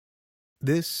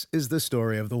This is the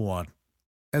story of the one.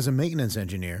 As a maintenance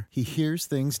engineer, he hears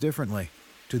things differently.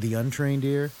 To the untrained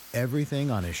ear,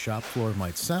 everything on his shop floor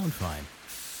might sound fine,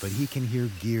 but he can hear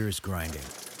gears grinding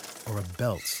or a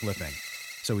belt slipping.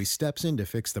 So he steps in to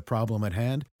fix the problem at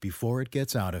hand before it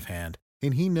gets out of hand.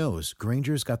 And he knows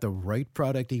Grainger's got the right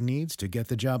product he needs to get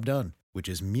the job done, which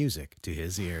is music to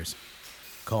his ears.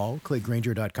 Call, click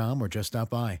Grainger.com, or just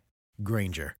stop by.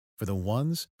 Grainger, for the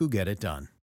ones who get it done.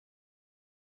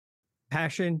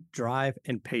 Passion, drive,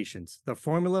 and patience. The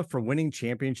formula for winning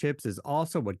championships is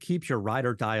also what keeps your ride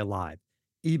or die alive.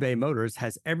 eBay Motors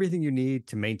has everything you need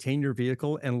to maintain your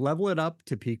vehicle and level it up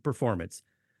to peak performance.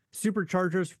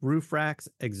 Superchargers, roof racks,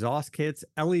 exhaust kits,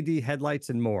 LED headlights,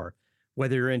 and more.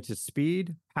 Whether you're into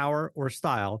speed, power, or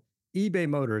style, eBay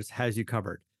Motors has you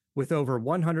covered. With over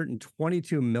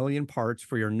 122 million parts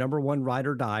for your number one ride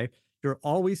or die, you'll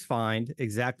always find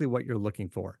exactly what you're looking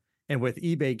for. And with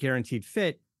eBay Guaranteed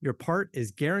Fit, your part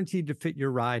is guaranteed to fit your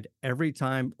ride every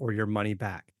time or your money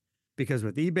back. Because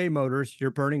with eBay Motors, you're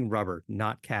burning rubber,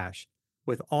 not cash.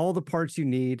 With all the parts you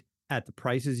need at the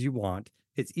prices you want,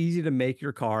 it's easy to make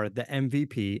your car the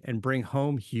MVP and bring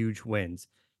home huge wins.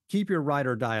 Keep your ride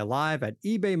or die alive at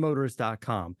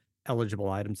ebaymotors.com.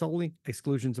 Eligible items only.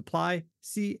 Exclusions apply.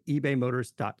 See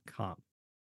ebaymotors.com.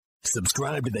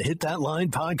 Subscribe to the Hit That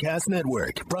Line Podcast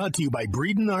Network, brought to you by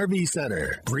Breeden RV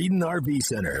Center. Breeden RV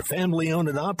Center, family owned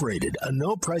and operated, a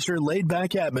no-pressure,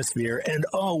 laid-back atmosphere, and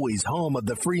always home of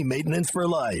the free maintenance for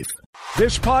life.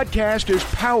 This podcast is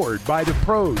powered by the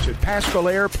pros at Paschal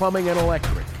Air Plumbing and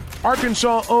Electric.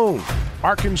 Arkansas owned,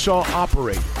 Arkansas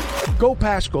operated.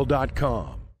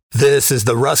 GoPaschal.com. This is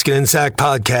the Ruskin and Sack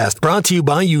Podcast, brought to you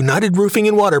by United Roofing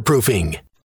and Waterproofing.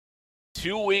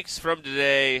 2 weeks from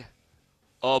today,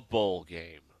 a bowl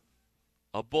game.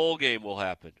 A bowl game will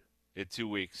happen in 2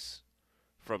 weeks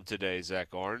from today,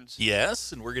 Zach Arns.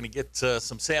 Yes, and we're going to get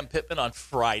some Sam Pittman on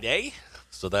Friday.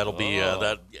 So that'll be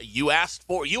that you asked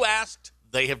for. You asked,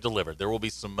 they have delivered. There will be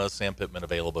some Sam Pittman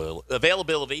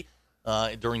availability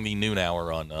during the noon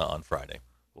hour on Friday.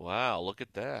 Wow, look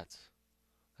at that.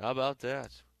 How about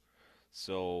that?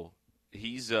 So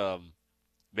he's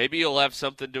maybe he'll have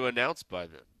something to announce by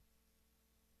then.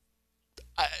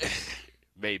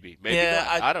 Maybe yeah,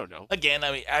 not. I don't know. Again,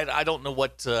 I mean, I don't know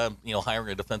what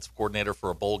hiring a defensive coordinator for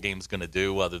a bowl game is going to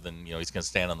do, other than he's going to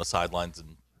stand on the sidelines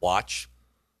and watch.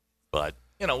 But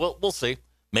we'll see.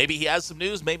 Maybe he has some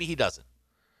news. Maybe he doesn't.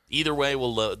 Either way,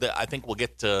 I think we'll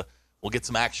get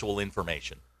some actual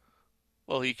information.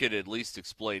 Well, he could at least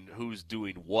explain who's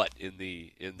doing what in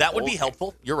the that would bowl be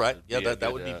helpful. game. You're right. Yeah, That'd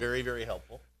that would be very, very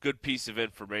helpful. Good piece of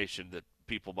information that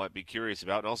people might be curious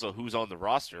about, and also who's on the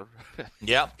roster.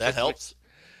 Yeah, that helps.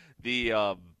 They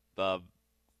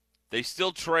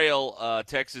still trail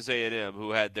Texas A&M,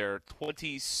 who had their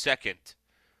 22nd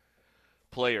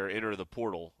player enter the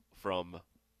portal from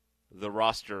the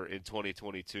roster in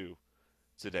 2022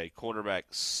 today. Cornerback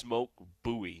Smoke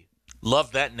Bowie.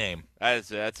 Love that name. That's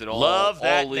an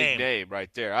all-league name right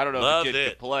there. I don't know if the kid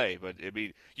can play, but I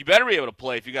mean, you better be able to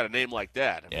play if you got a name like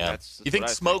that. I mean, that's you think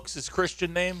Smoke's his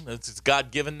Christian name? It's his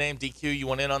God-given name? DQ, you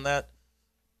want in on that?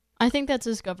 I think that's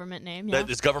his government name. Yeah.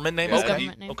 His government name? His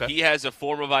government name. Okay. He has a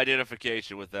form of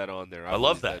identification with that on there. I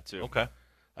love that too. Okay.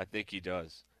 I think he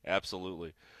does.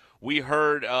 Absolutely. We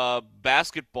heard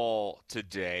basketball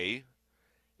today,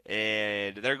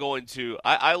 and they're going to –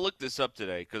 I looked this up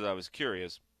today because I was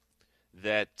curious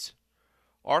that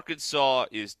Arkansas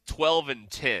is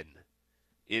 12-10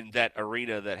 in that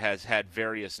arena that has had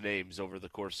various names over the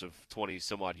course of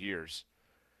 20-some-odd years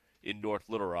in North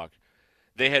Little Rock.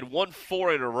 They had won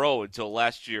 4 in a row until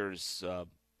last year's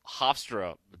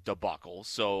Hofstra debacle.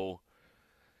 So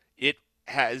it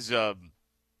has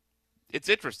it's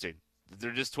interesting.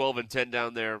 They're just 12-10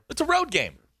 down there. It's a road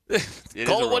game.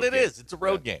 Call it what it is. It's a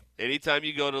road game. Anytime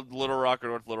you go to Little Rock or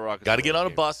North Little Rock, got to get on a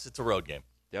bus. It's a road game.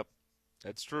 Yep,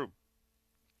 that's true.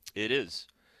 It is.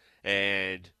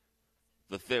 And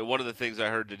one of the things I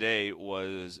heard today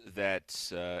was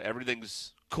that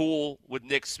everything's cool with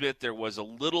Nick Smith. There was a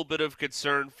little bit of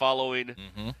concern following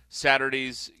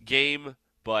Saturday's game,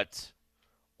 but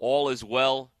all is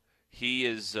well. He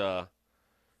is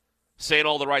saying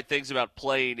all the right things about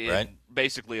playing in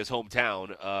basically his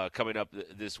hometown coming up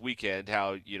this weekend.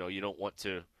 How you don't want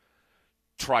to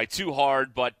try too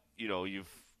hard, but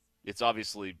it's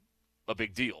obviously a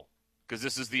big deal because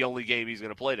this is the only game he's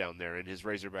going to play down there in his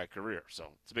Razorback career. So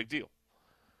it's a big deal.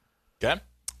 Okay.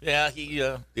 Yeah, he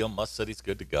Musk said he's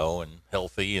good to go and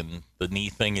healthy, and the knee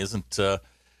thing isn't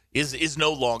is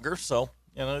no longer. So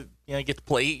get to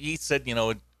play. He said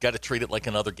got to treat it like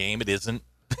another game. It isn't.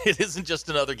 It isn't just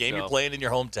another game. No. You're playing in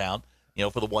your hometown.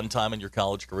 for the one time in your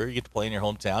college career. You get to play in your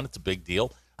hometown. It's a big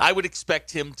deal. I would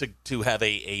expect him to have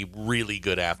a really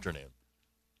good afternoon.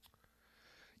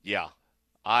 Yeah.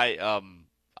 I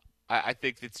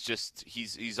think it's just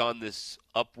he's on this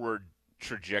upward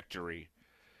trajectory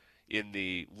in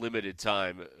the limited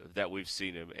time that we've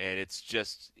seen him, and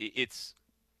it's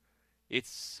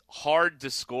hard to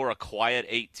score a quiet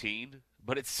 18,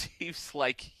 but it seems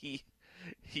like he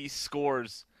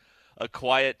scores a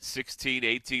quiet 16,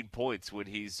 18 points when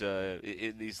he's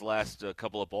in these last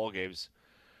couple of ball games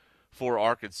for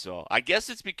Arkansas. I guess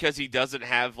it's because he doesn't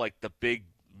have like the big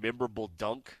memorable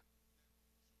dunk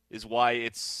is why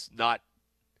it's not,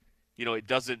 it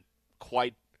doesn't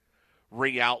quite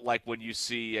ring out like when you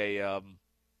see a,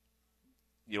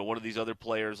 one of these other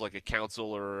players like a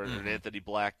Council or an Anthony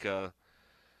Black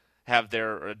have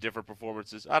their different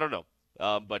performances. I don't know.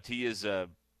 But he is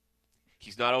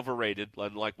he's not overrated,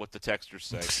 unlike what the texters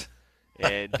say.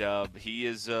 And he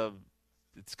is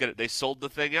they sold the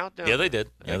thing out now. Yeah, they did.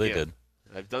 Yeah, they did.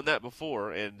 I've done that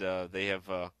before, and they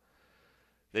have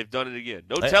they've done it again.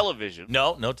 No television.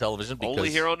 No television. Because, only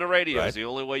here on the radio right. is the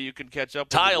only way you can catch up with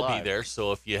Ty it will be live. there,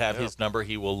 so if you have his number,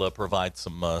 he will provide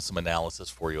some analysis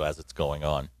for you as it's going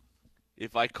on.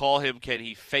 If I call him, can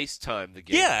he FaceTime the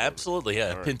game? Yeah, absolutely.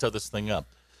 Yeah, right. Pinto this thing up.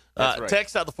 That's right.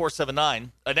 Text out the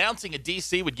 479. Announcing a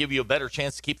DC would give you a better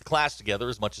chance to keep the class together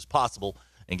as much as possible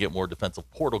and get more defensive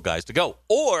portal guys to go.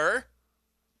 Or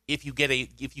if you get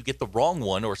the wrong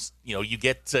one, or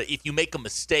if you make a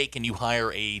mistake and you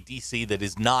hire a DC that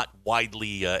is not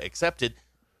widely accepted,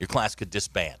 your class could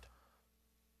disband.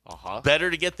 Better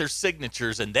to get their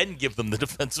signatures and then give them the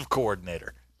defensive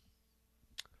coordinator.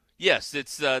 Yes,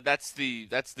 it's that's the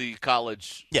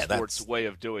college sports way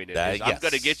of doing it. I'm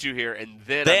going to get you here, and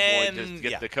then I'm going to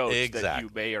get the coach that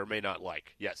you may or may not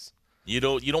like. Yes, you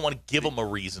don't want to give them a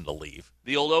reason to leave.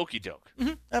 The old okey doke.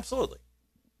 Mm-hmm. Absolutely.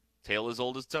 Tale as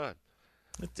old as time.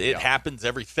 It happens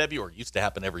every February. It used to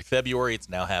happen every February. It's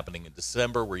now happening in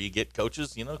December, where you get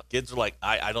coaches. Kids are like,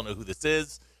 I don't know who this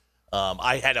is.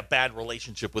 I had a bad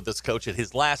relationship with this coach at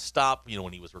his last stop.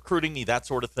 When he was recruiting me, that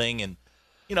sort of thing, and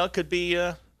it could be.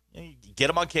 You get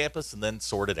them on campus and then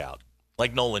sort it out,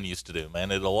 like Nolan used to do,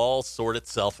 man. It'll all sort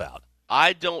itself out.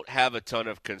 I don't have a ton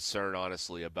of concern,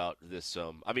 honestly, about this.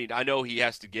 I know he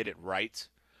has to get it right,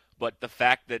 but the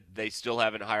fact that they still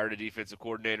haven't hired a defensive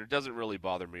coordinator doesn't really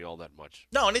bother me all that much.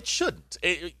 No, and it shouldn't.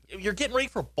 You're getting ready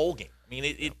for a bowl game. I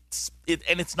mean,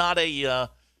 it's not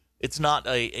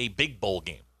a big bowl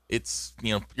game. It's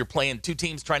you're playing two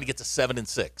teams trying to get to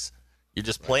 7-6. You're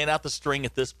just playing out the string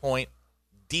at this point.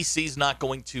 DC is not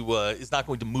going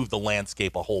to move the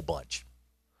landscape a whole bunch.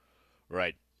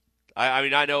 Right.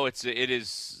 I know it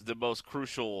is the most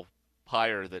crucial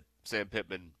hire that Sam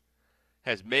Pittman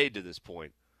has made to this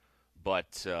point,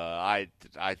 but I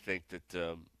think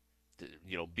that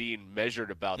being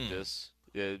measured about this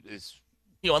is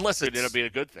unless could end up being a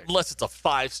good thing. Unless it's a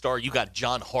 5-star, you got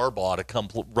John Harbaugh to come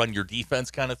run your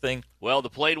defense kind of thing. Well, the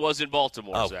plane was in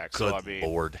Baltimore, Zach. Good so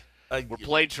Lord. We're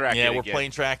plane tracking. Yeah, again. we're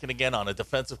plane tracking again on a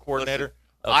defensive coordinator.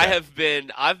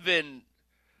 Listen,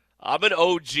 I'm an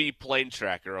OG plane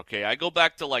tracker. Okay, I go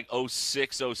back to like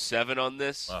 06, 07 on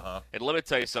this. And let me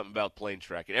tell you something about plane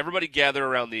tracking. Everybody gather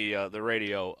around the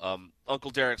radio. Uncle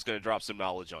Derek's going to drop some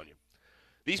knowledge on you.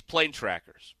 These plane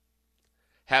trackers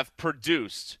have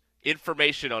produced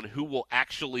information on who will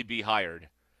actually be hired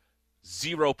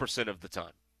 0% of the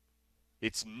time.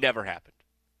 It's never happened.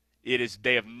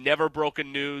 They have never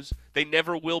broken news. They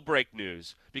never will break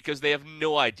news because they have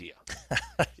no idea.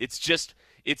 It's just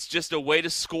a way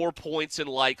to score points and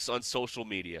likes on social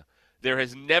media. There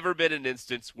has never been an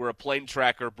instance where a plane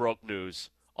tracker broke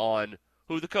news on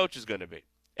who the coach is going to be.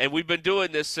 And we've been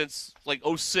doing this since like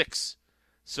 06.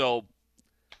 So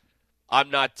I'm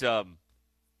not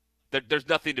there's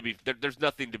nothing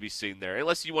to be seen there.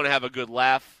 Unless you want to have a good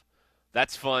laugh,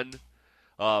 that's fun.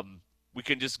 We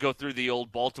can just go through the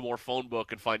old Baltimore phone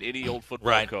book and find any old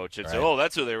football coach and say, "Oh,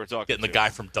 that's who they were talking Getting to." the guy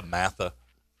from DeMatha.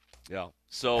 Yeah.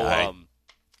 So,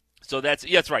 so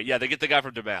that's right. Yeah, they get the guy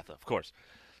from DeMatha, of course.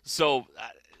 So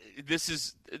this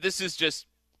is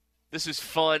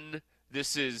fun.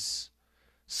 This is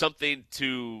something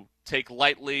to take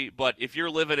lightly. But if you're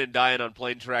living and dying on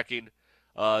plane tracking,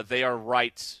 they are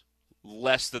right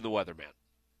less than the weatherman.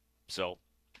 So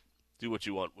do what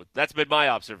you want with. That's been my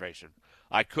observation.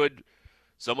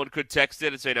 Someone could text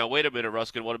in and say, now, wait a minute,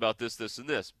 Ruskin, what about this, this, and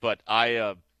this? But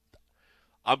I'm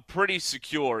pretty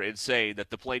secure in saying that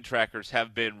the plane trackers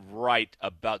have been right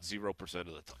about 0% of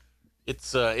the time.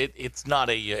 It's not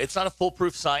a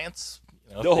foolproof science.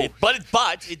 No. But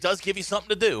it does give you something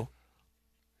to do.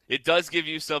 It does give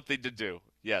you something to do.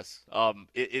 Yes.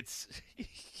 It's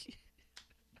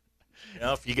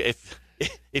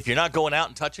If you're not going out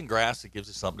and touching grass, it gives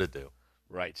you something to do.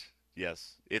 right.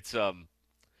 Yes. It's You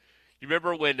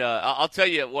remember when I'll tell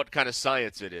you what kind of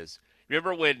science it is.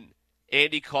 Remember when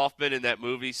Andy Kaufman in that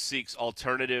movie seeks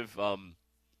alternative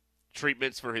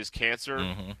treatments for his cancer,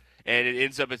 Mm-hmm. and it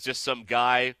ends up it's just some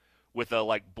guy with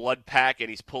a blood pack, and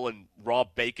he's pulling raw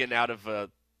bacon out of a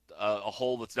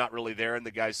hole that's not really there in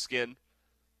the guy's skin.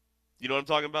 You know what I'm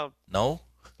talking about? No?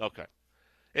 Okay.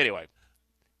 Anyway,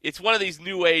 it's one of these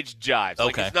new age jives.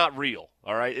 Okay. It's not real.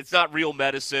 All right. It's not real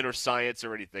medicine or science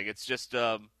or anything. It's just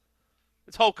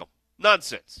it's hokum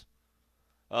nonsense.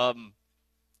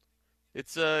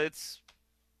 It's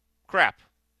crap.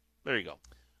 There you go.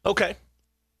 Okay.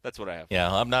 That's what I have.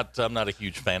 Yeah, I'm not a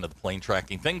huge fan of the plane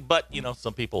tracking thing, but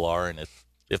some people are, and if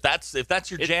that's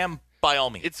your jam, by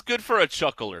all means. It's good for a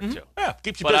chuckle or two. Yeah,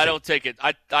 keeps you But busy. I don't take it.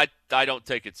 I don't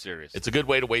take it seriously. It's a good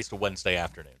way to waste a Wednesday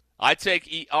afternoon. I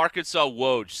take Arkansas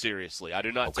Woj seriously. I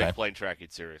do not Okay. take plane tracking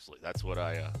seriously. That's what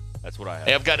I have.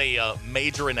 Hey, I've got a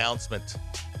major announcement,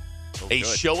 a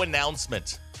good. show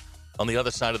announcement on the other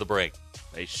side of the break.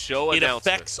 A show It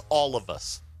announcement. affects all of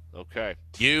us. Okay.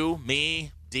 You,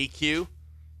 me, DQ,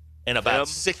 and about Them.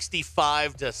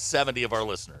 65 to 70 of our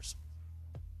listeners.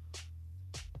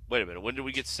 Wait a minute. When did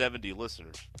we get 70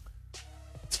 listeners?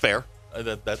 It's fair.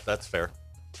 That's fair.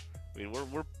 I mean,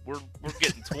 we're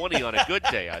getting 20 on a good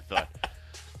day, I thought.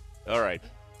 All right.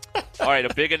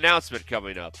 A big announcement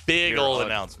coming up. Big Here ol' on-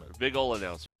 announcement. Big old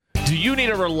announcement. Do you need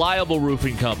a reliable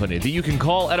roofing company that you can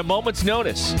call at a moment's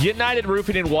notice? United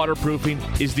Roofing and Waterproofing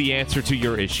is the answer to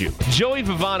your issue. Joey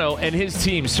Vivano and his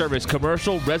team service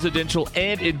commercial, residential,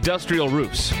 and industrial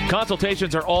roofs.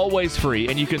 Consultations are always free,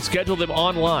 and you can schedule them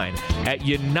online at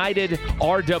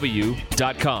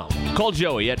unitedrw.com. Call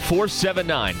Joey at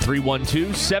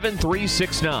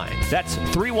 479-312-7369. That's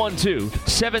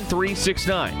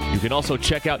 312-7369. You can also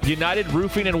check out United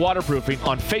Roofing and Waterproofing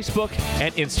on Facebook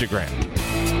and Instagram.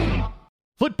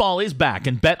 Football is back,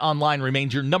 and BetOnline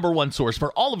remains your number one source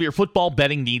for all of your football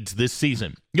betting needs this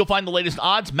season. You'll find the latest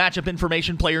odds, matchup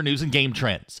information, player news, and game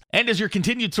trends. And as your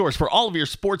continued source for all of your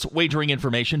sports wagering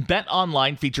information,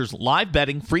 BetOnline features live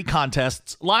betting, free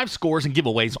contests, live scores, and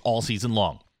giveaways all season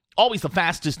long. Always the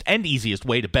fastest and easiest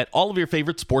way to bet all of your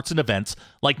favorite sports and events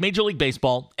like Major League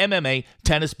Baseball, MMA,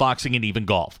 tennis, boxing, and even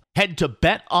golf. Head to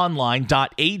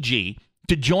betonline.ag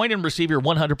to join and receive your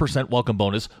 100% welcome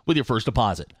bonus with your first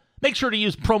deposit. Make sure to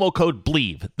use promo code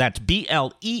BLEAV, that's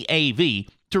BLEAV,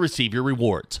 to receive your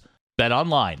rewards. Bet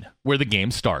online, where the game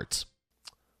starts.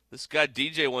 This guy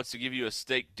DJ wants to give you a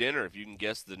steak dinner if you can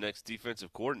guess the next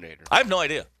defensive coordinator. I have no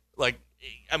idea.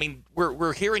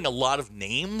 We're hearing a lot of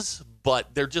names,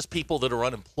 but they're just people that are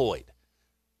unemployed.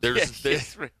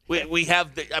 We have.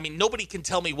 Nobody can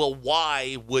tell me. Well,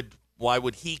 why would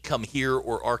he come here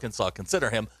or Arkansas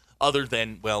consider him other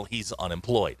than he's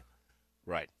unemployed?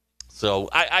 Right. So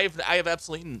I have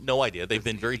absolutely no idea. They've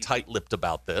been very tight-lipped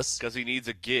about this Because he needs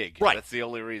a gig. Right. That's the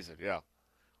only reason. Yeah.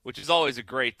 Which is always a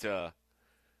great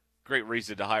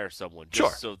reason to hire someone.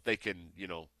 Just so they can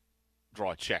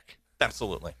draw a check.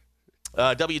 Absolutely.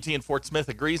 WT in Fort Smith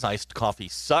agrees. Iced coffee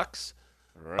sucks.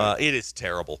 Right. It is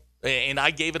terrible. And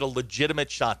I gave it a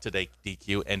legitimate shot today,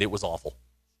 DQ, and it was awful.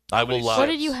 What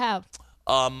did you have?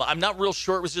 I'm not real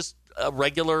sure. It was just a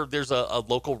regular. There's a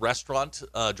local restaurant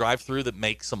drive-through that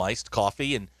makes some iced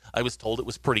coffee, and I was told it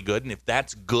was pretty good. And if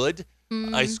that's good,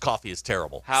 iced coffee is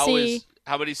terrible. How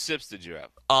many sips did you have?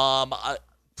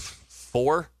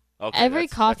 4. Okay, Every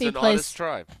that's coffee an place, honest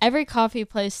try. every coffee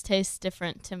place tastes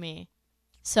different to me,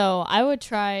 so I would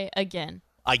try again.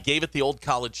 I gave it the old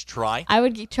college try. I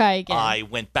would try again. I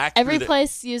went back. Every through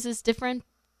place uses different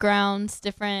grounds,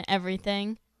 different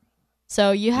everything.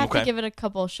 So you have to give it a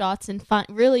couple of shots and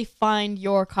really find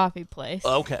your coffee place.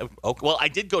 Okay. Well, I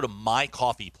did go to my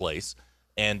coffee place,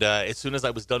 and as soon as I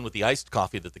was done with the iced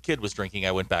coffee that the kid was drinking,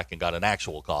 I went back and got an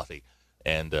actual coffee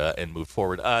and moved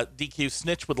forward. DQ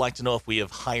Snitch would like to know if we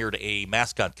have hired a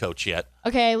mascot coach yet.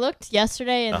 Okay, I looked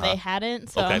yesterday and they hadn't,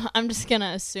 so Okay. I'm just going to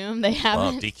assume they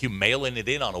haven't. DQ mailing it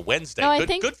in on a Wednesday. No, I good,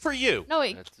 think- good for you. No,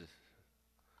 wait.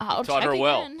 I'll taught check her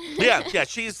well. again. Yeah,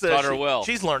 she's Taught her well.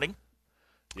 She's learning.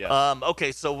 Yeah.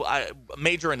 Okay, so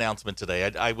major announcement today.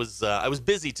 I was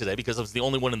busy today because I was the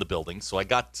only one in the building, so I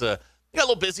got a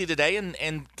little busy today and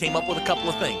came up with a couple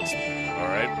of things. All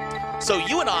right. So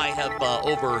you and I have how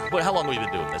long have we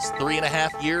been doing this?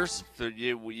 3.5 years.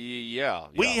 Yeah.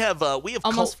 We have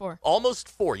Almost 4. Almost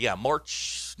 4. Yeah,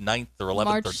 March 9th or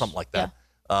 11th or something like that.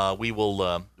 We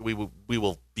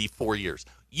will be 4 years.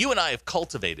 You and I have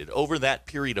cultivated over that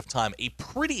period of time a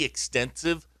pretty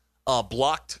extensive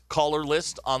blocked caller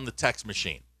list on the text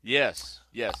machine. Yes.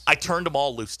 I turned them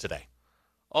all loose today.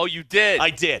 Oh, you did? I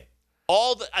did.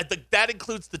 That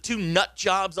includes the 2 nut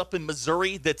jobs up in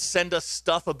Missouri that send us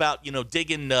stuff about,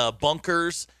 digging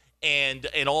bunkers and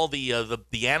all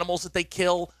the animals that they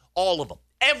kill. All of them.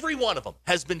 Every one of them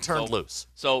has been turned loose.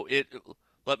 So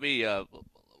let me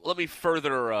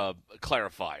further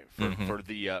clarify for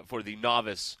the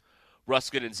novice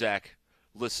Ruskin and Zach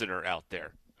listener out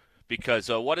there, because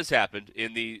what has happened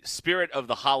in the spirit of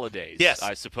the holidays, yes,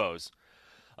 I suppose,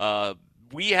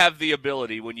 we have the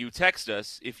ability, when you text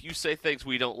us, if you say things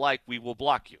we don't like, we will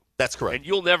block you. That's correct. And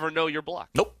you'll never know you're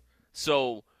blocked. Nope.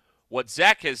 So what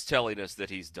Zach is telling us that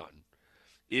he's done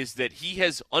is that he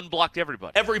has unblocked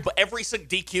everybody. Every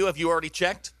DQ, have you already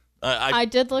checked? I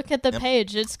did look at the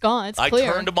page. It's gone. It's clear.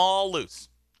 I turned them all loose.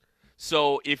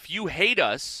 So if you hate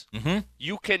us,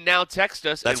 you can now text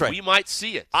us, and we might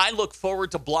see it. I look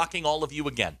forward to blocking all of you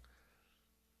again.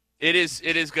 It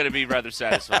is going to be rather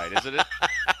satisfying, isn't it?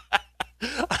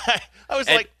 I was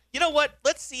like, you know what?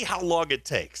 Let's see how long it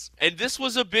takes. And this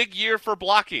was a big year for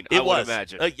blocking, I would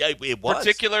imagine. It was.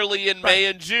 Particularly in May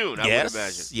and June, I would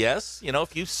imagine. Yes.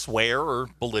 If you swear or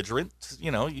belligerent,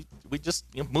 we just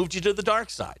moved you to the dark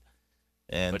side.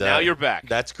 And but now you're back.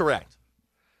 That's correct.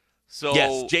 So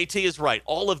yes, JT is right.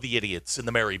 All of the idiots in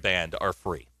the Merry Band are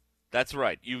free. That's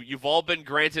right. You've all been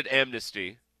granted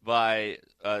amnesty by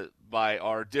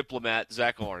our diplomat,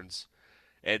 Zach Orns.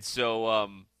 And so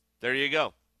there you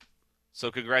go.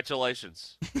 So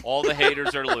congratulations. All the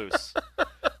haters are loose.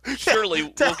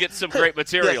 Surely we'll get some great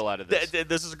material out of this.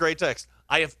 This is a great text.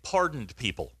 I have pardoned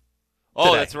people. Oh,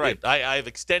 today. That's right. I have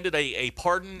extended a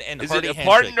pardon and is hearty it a handshake.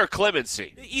 pardon or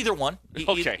clemency? Either one.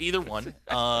 Okay. Either one.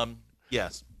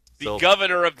 Yes. The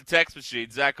governor of the text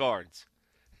machine, Zach Orns.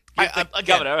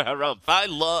 Governor.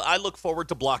 I look forward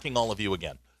to blocking all of you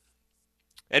again.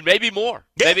 And maybe more.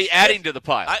 Yes, maybe adding to the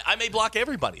pile. I may block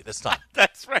everybody this time.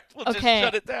 That's right. We'll just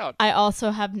shut it down. I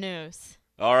also have news.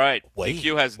 All right. Wait.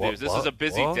 DQ has news. This is a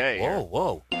busy day here.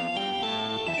 Whoa.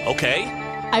 Okay.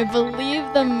 I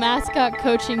believe the mascot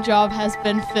coaching job has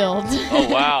been filled. Oh,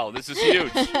 wow. This is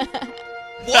huge.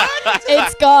 What?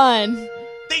 It's gone.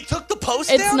 They took the post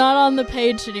down? It's not on the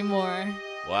page anymore.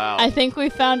 Wow. I think we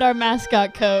found our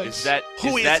mascot coach. Is that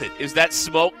it? Is that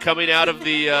smoke coming out of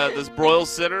the this Broyles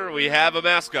Center? We have a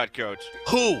mascot coach.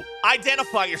 Who?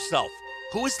 Identify yourself.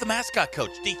 Who is the mascot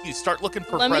coach? DQ, start looking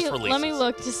for press releases. Let me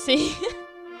look to see.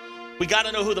 We got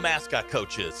to know who the mascot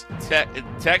coach is.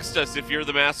 Text us if you're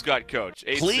the mascot coach.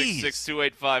 Please.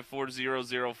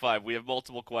 866-285-4005. We have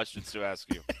multiple questions to ask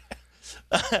you.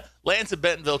 Lance at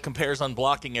Bentonville compares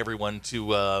unblocking everyone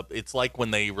to it's like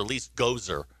when they released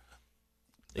Gozer.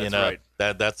 That's right.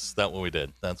 That's what we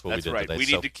did. That's what we did right.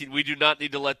 today. We do not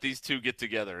need to let these two get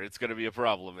together. It's going to be a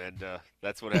problem, and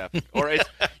that's what happened. Or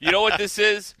you know what this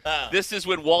is? This is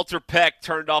when Walter Peck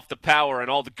turned off the power and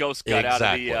all the ghosts got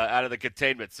out of the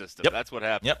containment system. Yep. That's what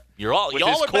happened. Yep. With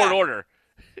his court back. order.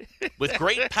 With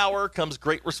great power comes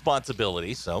great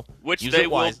responsibility. So which use they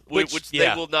it wise. will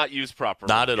they will not use properly.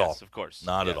 Not at all. Of course.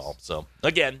 Not at all. So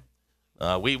again,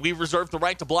 we reserve the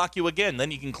right to block you again.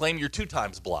 Then you can claim you're 2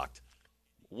 times blocked.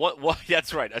 What?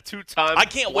 That's right. A 2-time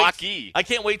blockee. I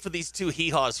can't wait for these 2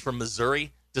 hee-haws from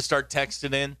Missouri to start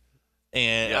texting in,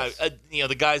 and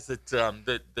the guys that are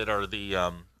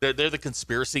the they're the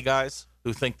conspiracy guys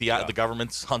who think the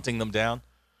government's hunting them down.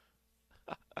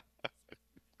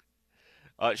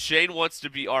 Shane wants to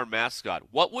be our mascot.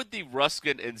 What would the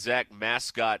Ruskin and Zach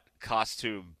mascot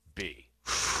costume be?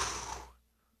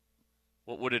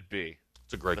 What would it be?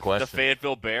 It's a great question. The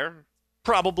Fayetteville Bear?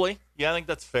 Probably. Yeah, I think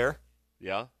that's fair.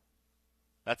 Yeah.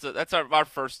 That's our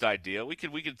first idea. We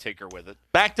can tinker with it.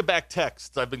 Back-to-back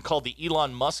texts. I've been called the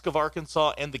Elon Musk of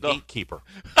Arkansas and the gatekeeper.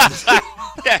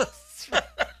 Yes.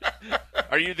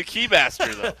 Are you the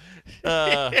keymaster,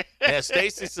 though?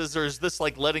 Stacy says, or is this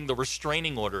like letting the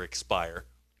restraining order expire?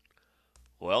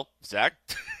 Well, Zach?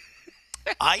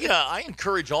 I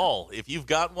encourage all, if you've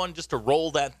got one, just to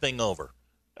roll that thing over.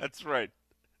 That's right.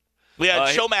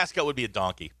 Show mascot would be a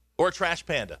donkey or a trash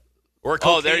panda or a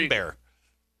cocaine bear.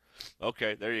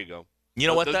 Okay, there you go. You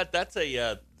know what? That's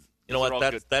a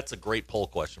great poll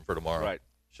question for tomorrow. Right.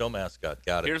 Show mascot.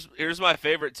 Got it. Here's my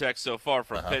favorite text so far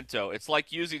from Pinto. It's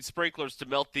like using sprinklers to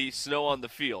melt the snow on the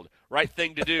field. Right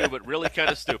thing to do, but really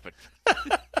kind of stupid.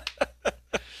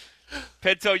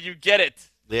 Pinto, you get it.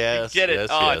 Yes. You get it. Yes,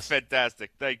 yes. It's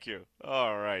fantastic. Thank you.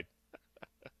 All right.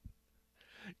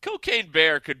 Cocaine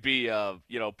bear could be,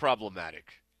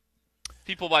 problematic.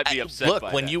 People might be upset. Look,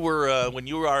 by when that. you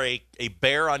are a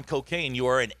bear on cocaine, you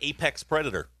are an apex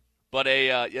predator. But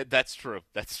yeah, that's true.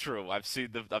 That's true. I've seen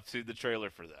the trailer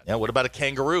for that. Yeah. What about a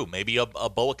kangaroo? Maybe a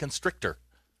boa constrictor.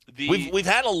 We've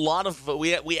had a lot of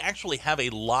we actually have a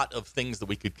lot of things that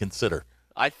we could consider.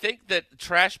 I think that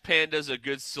Trash Panda is a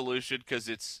good solution because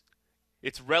it's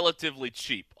relatively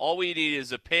cheap. All we need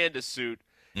is a panda suit,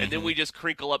 and then we just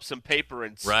crinkle up some paper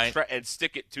and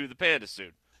stick it to the panda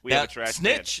suit. We have a trash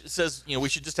Snitch says we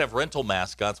should just have rental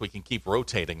mascots. We can keep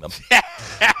rotating them.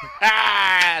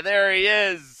 There he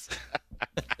is.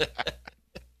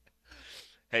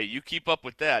 Hey, you keep up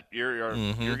with that. You're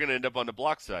going to end up on the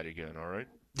block side again. All right.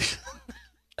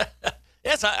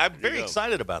 Yes, I'm very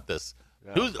excited about this.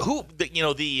 Yeah.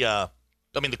 The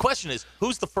question is,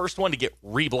 who's the first one to get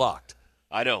reblocked?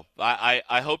 I know.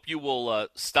 I hope you will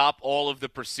stop all of the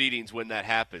proceedings when that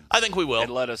happens. I think we will.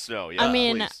 And let us know. Yeah, I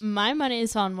mean, please. my money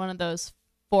is on one of those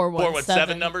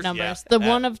 417 numbers. Yeah.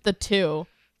 One of the two.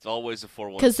 It's always a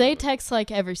 417. Because they text like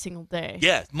every single day.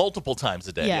 Yeah, multiple times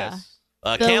a day. Yeah. Yes.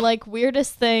 The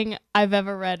weirdest thing I've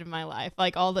ever read in my life.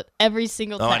 Like every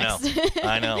single text.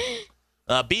 I know.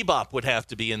 Bebop would have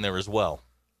to be in there as well.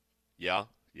 Yeah,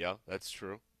 that's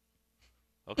true.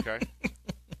 Okay.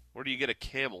 Where do you get a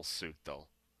camel suit, though?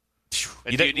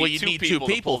 You need two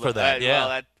people for that. Yeah.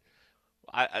 Well,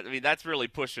 I mean, that's really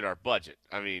pushing our budget.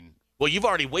 I mean, well, you've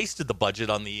already wasted the budget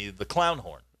on the clown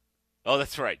horn. Oh,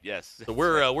 that's right. Yes. So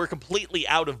we're completely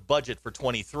out of budget for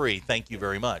 23. Thank you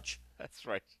very much. That's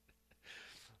right.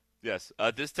 Yes.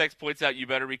 This text points out you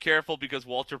better be careful because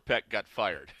Walter Peck got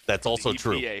fired. That's also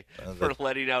true. For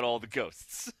letting out all the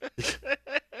ghosts.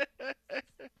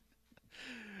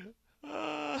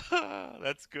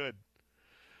 That's good.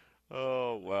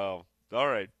 Oh, wow. All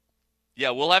right. Yeah,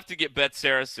 we'll have to get Beth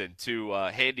Saracen to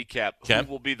handicap who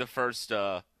will be the first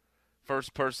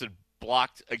person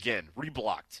blocked again,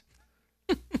 reblocked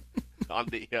on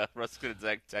the Ruskin and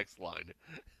Zach text line.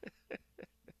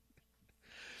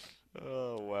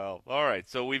 Oh, wow. All right.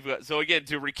 So so again,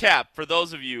 to recap, for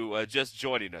those of you just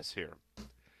joining us here,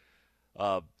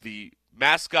 the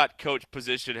mascot coach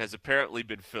position has apparently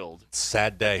been filled.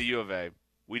 Sad day. At the U of A.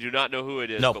 We do not know who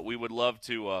it is, but we would love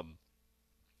to.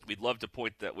 We'd love to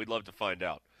find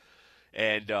out.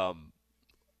 And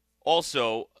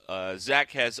also,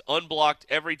 Zach has unblocked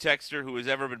every texter who has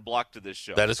ever been blocked to this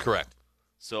show. That is correct.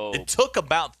 So it took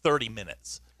about 30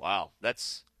 minutes. Wow,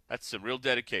 that's some real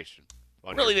dedication.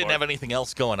 Really didn't have anything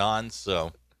else going on,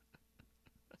 so.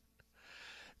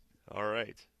 All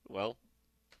right. Well,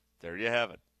 there you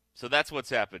have it. So that's what's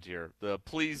happened here.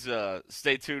 Please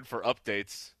stay tuned for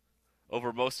updates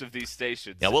over most of these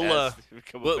stations. Yeah, we'll let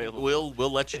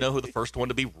you know who the first one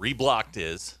to be reblocked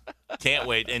is. Can't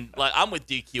wait. And I'm with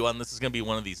DQ on this is going to be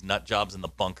one of these nut jobs in the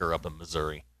bunker up in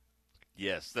Missouri.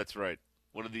 Yes, that's right.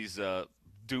 One of these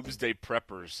doomsday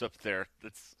preppers up there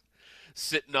that's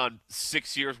sitting on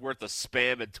 6 years worth of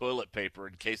Spam and toilet paper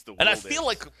in case the world ends.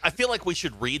 I feel like we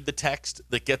should read the text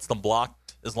that gets them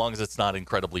blocked as long as it's not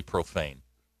incredibly profane.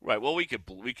 Right. Well, we could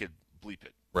bleep it.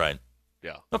 Right.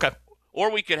 Yeah. Okay. Or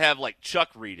we could have Chuck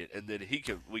read it and then we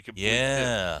could bleep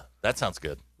it. That sounds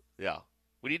good. Yeah.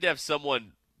 We need to have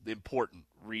someone important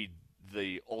read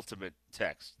the ultimate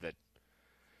text that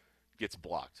gets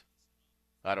blocked.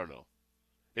 I don't know.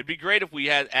 It'd be great if we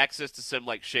had access to some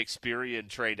Shakespearean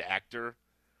trained actor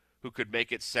who could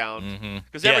make it sound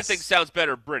because everything sounds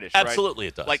better British. Absolutely,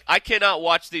 right? It does. I cannot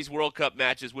watch these World Cup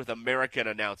matches with American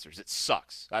announcers. It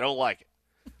sucks. I don't like it.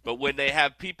 But when they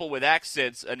have people with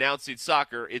accents announcing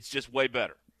soccer, it's just way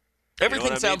better.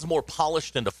 Everything sounds more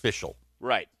polished and official.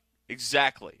 Right.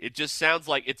 Exactly. It just sounds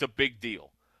like it's a big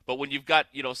deal. But when you've got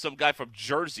some guy from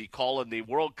Jersey calling the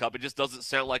World Cup, it just doesn't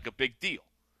sound like a big deal.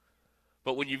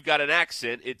 But when you've got an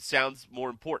accent, it sounds more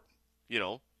important,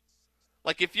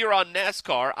 Like if you're on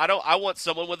NASCAR, I want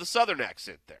someone with a Southern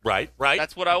accent there. Right.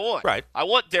 That's what I want. Right. I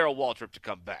want Darrell Waltrip to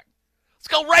come back. Let's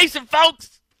go racing,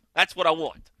 folks. That's what I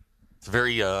want. It's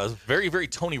very, very, very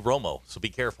Tony Romo, so be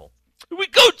careful. Here we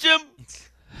go, Jim.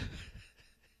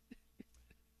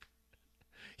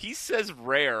 He says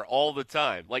rare all the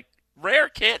time. Rare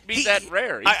can't be that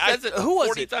rare. He says it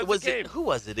 40 times a game. Who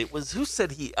was it? It was, who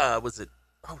said he, was it?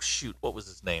 Oh, shoot. What was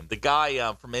his name? The guy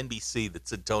from NBC that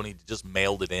said Tony just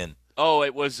mailed it in. Oh,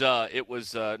 it was not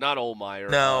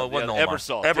Ohlmeyer. No, it wasn't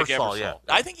Ebersol. Ebersol, yeah.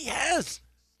 I think he has.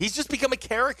 He's just become a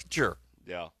caricature.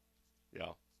 Yeah.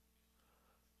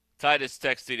 Titus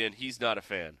texting in, he's not a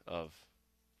fan of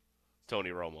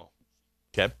Tony Romo.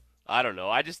 Okay. I don't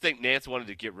know. I just think Nance wanted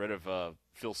to get rid of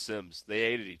Phil Simms. They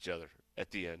hated each other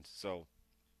at the end, so.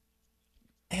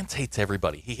 Nance hates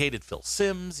everybody. He hated Phil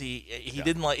Simms. He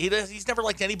didn't like. He's never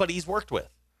liked anybody he's worked with,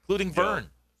 including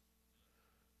Vern.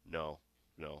 No,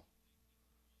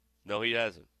 he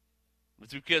hasn't.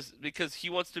 It's because he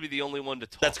wants to be the only one to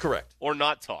talk. That's correct. Or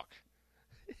not talk.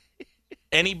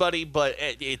 Anybody, but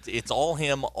it's all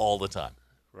him all the time.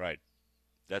 Right.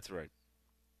 That's right.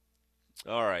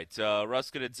 All right.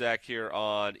 Ruskin and Zach here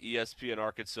on ESPN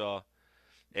Arkansas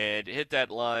and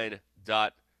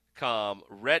hitthatline.com.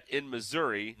 Rhett in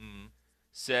Missouri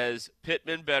says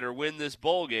Pittman better win this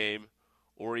bowl game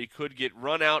or he could get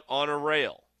run out on a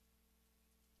rail.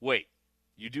 Wait,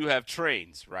 you do have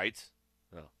trains, right?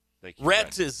 Oh, thank you.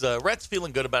 Rhett's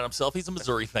feeling good about himself. He's a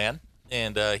Missouri fan,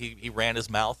 and he ran his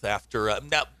mouth after.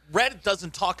 Now, Rhett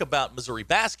doesn't talk about Missouri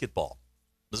basketball.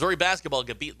 Missouri basketball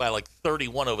got beat by like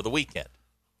 31 over the weekend.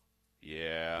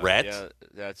 Yeah. Rhett? Yeah,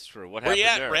 that's true. What Where happened you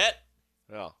at, there? Rhett?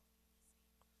 Oh.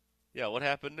 Yeah, what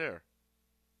happened there?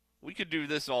 We could do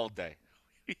this all day.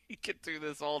 We could do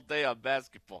this all day on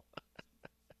basketball.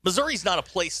 Missouri's not a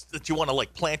place that you want to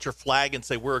like plant your flag and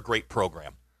say we're a great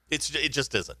program. It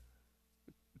just isn't.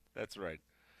 That's right.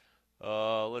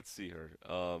 Let's see here.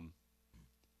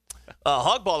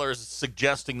 Hogballer is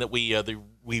suggesting that we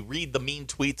read the mean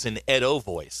tweets in Ed O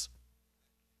voice.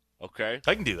 Okay,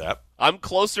 I can do that. I'm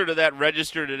closer to that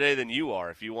register today than you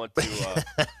are. If you want to,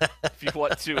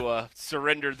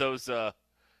 surrender those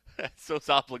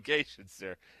obligations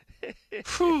there.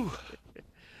 Whew.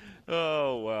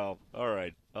 Oh wow! All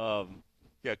right.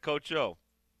 Yeah, Coach O.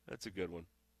 That's a good one.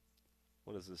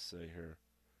 What does this say here?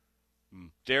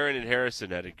 Darren and Harrison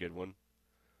had a good one.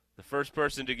 The first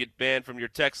person to get banned from your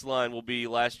text line will be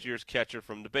last year's catcher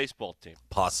from the baseball team.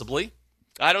 Possibly.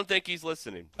 I don't think he's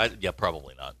listening. Yeah,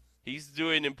 probably not. He's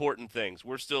doing important things.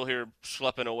 We're still here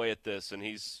schlepping away at this, and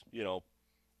he's,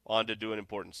 on to doing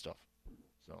important stuff.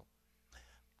 So,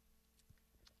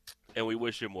 and we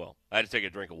wish him well. I had to take a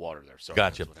drink of water there. Sorry.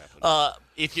 Gotcha.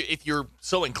 If you're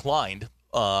so inclined,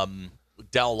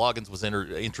 Dowell Loggins was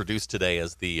introduced today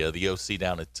as the OC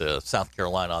down at South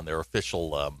Carolina on their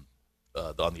official on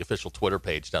the official Twitter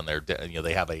page down there.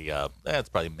 They have it's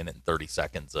probably a minute and 30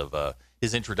 seconds of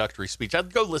his introductory speech.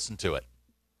 I'd go listen to it.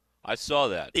 I saw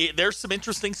that. There's some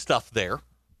interesting stuff there.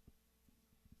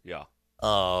 Yeah.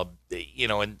 And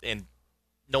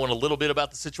knowing a little bit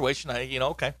about the situation,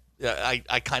 okay.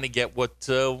 I kind of get what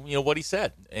he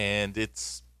said, and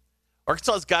it's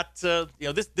Arkansas's got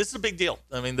this is a big deal.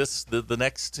 I mean, the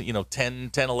next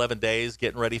 10, 11 days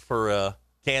getting ready for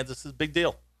Kansas is a big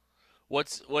deal.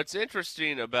 What's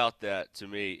interesting about that to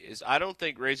me is I don't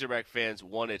think Razorback fans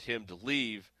wanted him to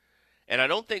leave, and I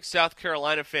don't think South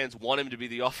Carolina fans want him to be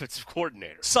the offensive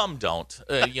coordinator. Some don't.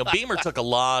 Beamer took a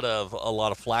lot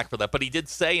of flack for that, but he did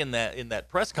say in that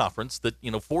press conference that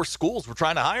 4 schools were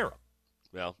trying to hire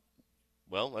him.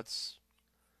 Well,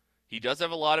 he does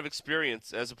have a lot of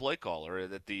experience as a play caller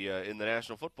at the in the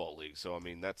National Football League. So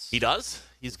he does.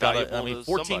 He's got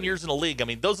 14 years in the league. I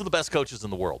mean, those are the best coaches in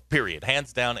the world. Period.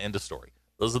 Hands down. End of story.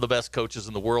 Those are the best coaches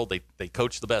in the world. They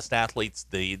coach the best athletes.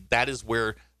 That is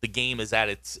where the game is at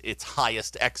its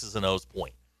highest X's and O's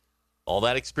point. All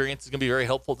that experience is going to be very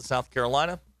helpful to South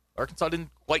Carolina. Arkansas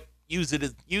didn't quite use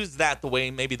that the way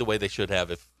they should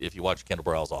have if you watch Kendall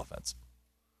Browell's offense.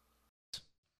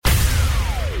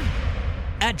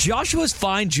 At Joshua's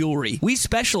Fine Jewelry, we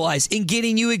specialize in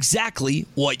getting you exactly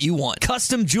what you want.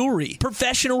 Custom jewelry,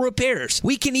 professional repairs.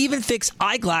 We can even fix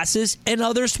eyeglasses and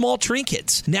other small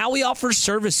trinkets. Now we offer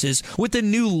services with a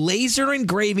new laser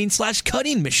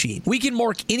engraving/cutting machine. We can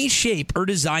mark any shape or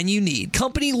design you need.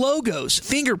 Company logos,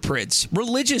 fingerprints,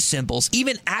 religious symbols,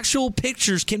 even actual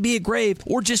pictures can be engraved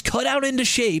or just cut out into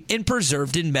shape and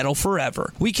preserved in metal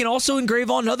forever. We can also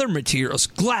engrave on other materials,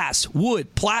 glass,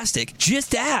 wood, plastic.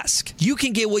 Just ask. You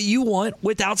can get what you want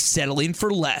without settling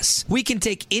for less. We can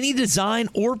take any design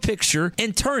or picture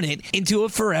and turn it into a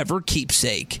forever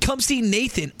keepsake. Come see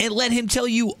Nathan and let him tell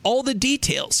you all the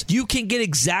details. You can get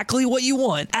exactly what you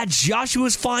want at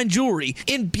Joshua's Fine Jewelry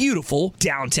in beautiful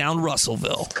downtown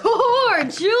Russellville. Core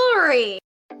Jewelry.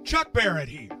 Chuck Barrett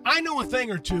here. I know a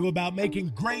thing or two about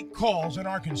making great calls in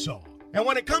Arkansas. And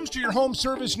when it comes to your home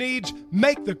service needs,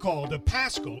 make the call to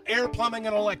Paschal Air Plumbing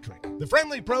and Electric. The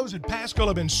friendly pros at Paschal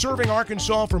have been serving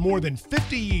Arkansas for more than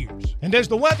 50 years. And as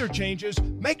the weather changes,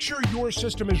 make sure your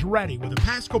system is ready with a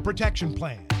Paschal protection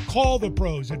plan. Call the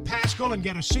pros at Paschal and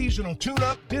get a seasonal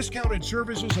tune-up, discounted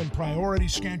services, and priority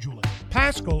scheduling.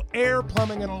 Paschal Air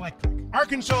Plumbing and Electric.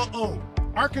 Arkansas owned.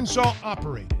 Arkansas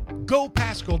operated.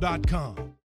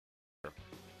 GoPaschal.com.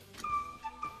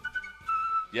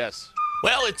 Yes.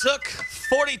 Well, it took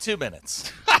 42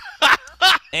 minutes.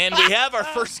 And we have our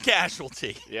first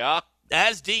casualty. Yeah.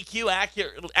 As DQ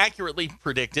accurately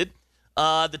predicted,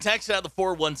 the text out of the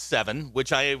 417,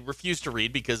 which I refuse to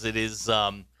read because it is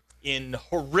in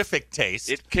horrific taste.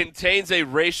 It contains a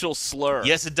racial slur.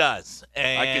 Yes, it does.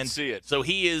 And I can see it. So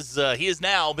he has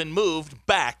now been moved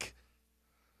back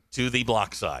to the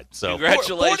block side. So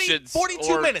congratulations.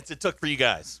 42 minutes it took for you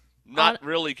guys. Not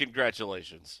really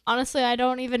congratulations. Honestly, I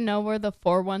don't even know where the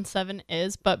 417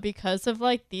 is, but because of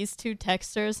like these two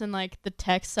texters and like the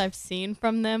texts I've seen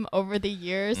from them over the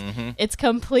years, it's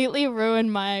completely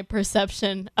ruined my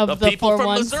perception of the people from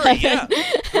 417.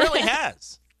 Missouri, yeah. Really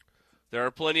has. There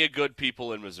are plenty of good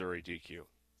people in Missouri, DQ.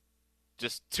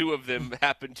 Just two of them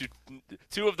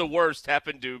two of the worst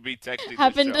happen to be texting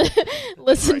Happened the show. to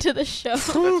listen to the show.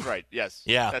 That's right. Yes.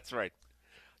 Yeah. That's right.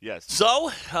 Yes.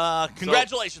 So,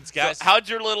 congratulations, guys. So how'd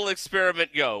your little experiment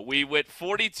go? We went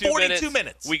 42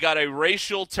 minutes. We got a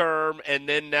racial term, and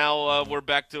then now we're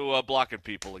back to blocking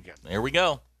people again. There we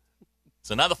go.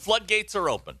 So now the floodgates are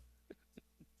open.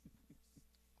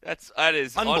 That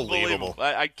is unbelievable.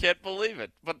 I can't believe it,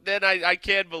 but then I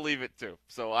can believe it too.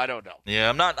 So I don't know. Yeah,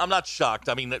 I'm not shocked.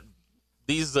 I mean,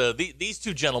 these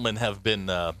two gentlemen have been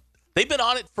they've been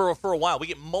on it for a while. We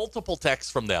get multiple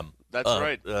texts from them. That's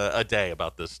right. A day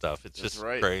about this stuff. It's just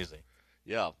crazy.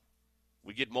 Yeah.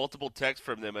 We get multiple texts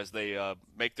from them as they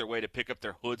make their way to pick up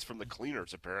their hoods from the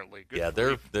cleaners, apparently. Good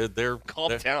they're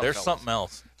calm down. There's fellas. something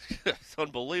else. It's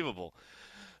unbelievable.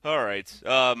 All right.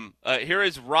 Here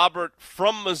is Robert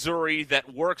from Missouri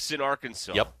that works in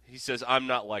Arkansas. Yep. He says, I'm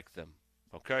not like them.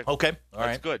 Okay. Okay. All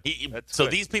That's right. good. That's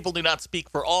good. These people do not speak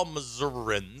for all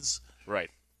Missourians. Right.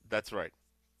 That's right.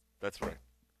 That's right.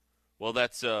 Well,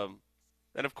 that's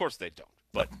and of course they don't.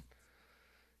 But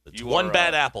one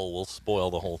bad apple will spoil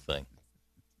the whole thing.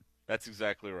 That's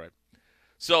exactly right.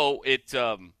 So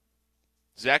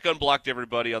Zach unblocked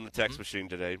everybody on the text machine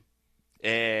today.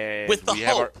 And with the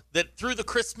hope that through the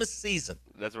Christmas season,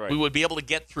 that's right, we would be able to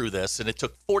get through this, and it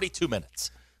took 42 minutes.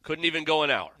 Couldn't even go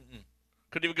an hour.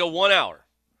 Couldn't even go 1 hour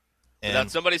without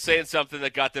somebody saying something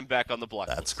that got them back on the block.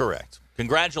 That's correct.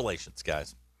 Congratulations,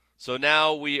 guys. So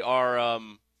now we are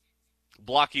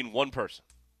blocking one person.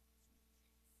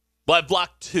 Well, I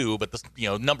blocked two, but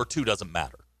number two doesn't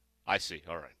matter. I see.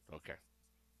 All right. Okay.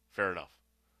 Fair enough.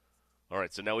 All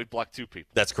right, so now we've blocked two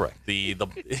people. That's correct.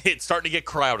 It's starting to get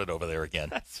crowded over there again.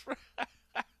 That's right.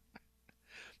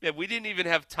 Yeah, we didn't even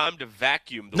have time to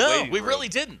vacuum the waiting room really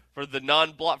didn't. For the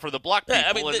non-block, for the block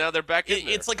people, and now they're back in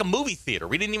there. It's like a movie theater.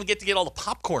 We didn't even get all the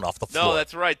popcorn off the floor. No,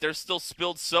 that's right. There's still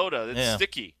spilled soda. It's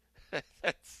sticky.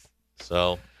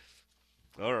 So.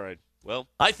 All right. Well,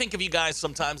 I think of you guys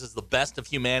sometimes as the best of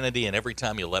humanity, and every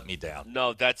time you let me down.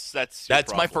 No, that's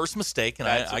my first mistake, and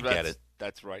I get it.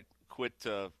 That's right. Quit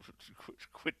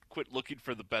looking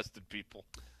for the best in people,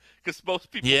 because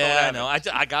most people. Yeah, don't I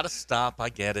know. I got to stop. I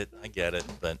get it.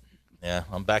 But yeah,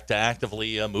 I'm back to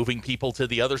actively moving people to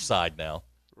the other side now.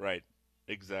 Right.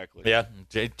 Exactly. Yeah,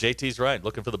 JT's right.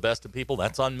 Looking for the best in people.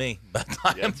 That's on me.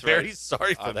 I'm very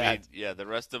sorry for that. Yeah, the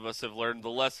rest of us have learned the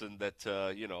lesson that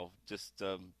just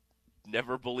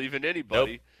never believe in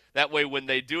anybody. Nope. That way, when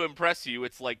they do impress you,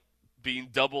 it's like being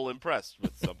double impressed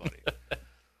with somebody.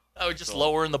 Just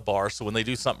lowering the bar so when they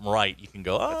do something right, you can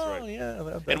go, oh, that's right. Yeah.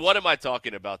 That's... And what am I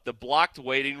talking about? The blocked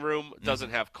waiting room doesn't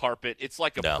have carpet. It's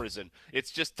like a prison. It's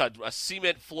just a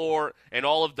cement floor, and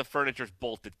all of the furniture's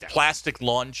bolted down. Plastic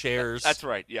lawn chairs. That's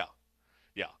right, yeah.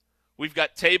 Yeah. We've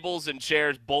got tables and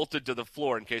chairs bolted to the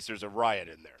floor in case there's a riot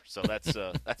in there. So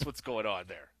that's what's going on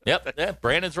there. Yep, yeah,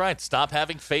 Brandon's right. Stop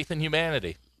having faith in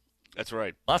humanity. That's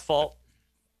right. My fault.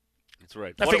 That's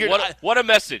right. What a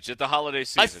message at the holiday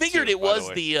season. I figured it was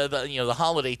the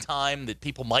holiday time that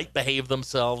people might behave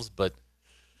themselves, but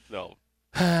no.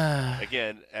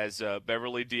 Again, as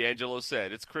Beverly D'Angelo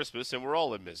said, it's Christmas and we're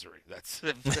all in misery. That's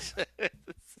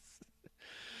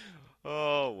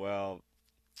oh well.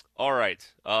 All right.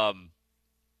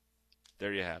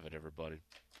 There you have it, everybody.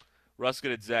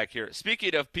 Ruskin and Zach here.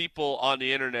 Speaking of people on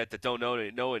the internet that don't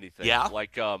know anything,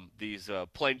 like these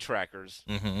plane trackers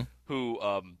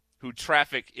who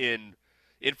traffic in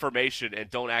information and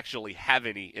don't actually have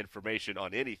any information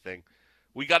on anything.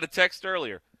 We got a text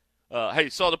earlier. Hey,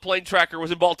 saw the plane tracker was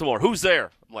in Baltimore. Who's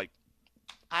there? I'm like,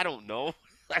 I don't know.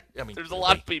 I mean, there's a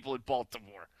lot of people in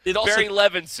Baltimore. Barry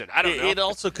Levinson. I don't know. It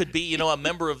also could be, a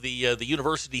member of the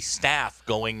university staff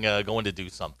going to do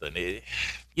something.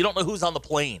 You don't know who's on the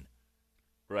plane.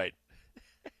 Right.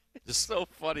 It's so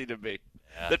funny to me.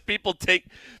 Yeah. That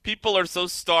people are so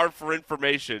starved for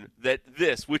information that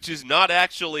this, which is not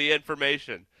actually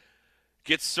information,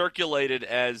 gets circulated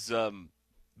as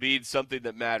being something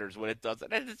that matters when it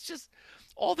doesn't. And it's just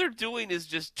all they're doing is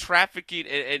just trafficking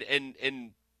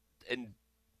and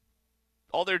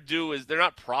all they're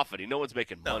not profiting. No one's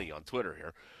making money on Twitter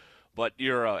here, but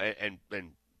you're and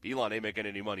Elon ain't making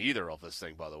any money either off this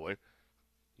thing, by the way.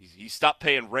 He stopped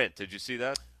paying rent. Did you see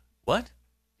that? What?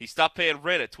 He stopped paying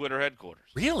rent at Twitter headquarters.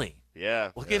 Really?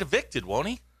 Yeah. We'll get evicted, won't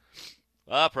he?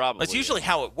 Probably. That's usually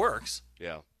how it works.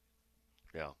 Yeah.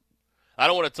 I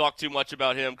don't want to talk too much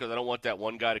about him because I don't want that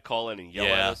one guy to call in and yell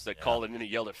at us that called in and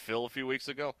yelled at Phil a few weeks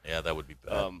ago. Yeah, that would be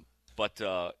bad.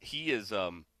 But he is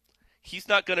he's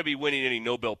not going to be winning any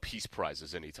Nobel Peace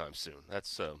Prizes anytime soon.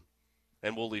 That's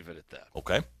and we'll leave it at that.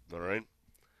 Okay. All right.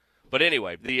 But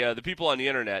anyway, the people on the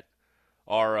internet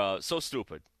are so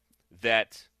stupid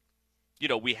that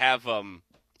we have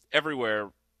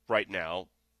everywhere right now.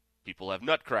 People have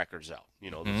nutcrackers out.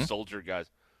 The soldier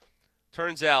guys.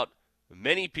 Turns out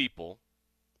many people,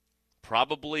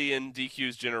 probably in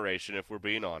DQ's generation, if we're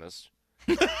being honest,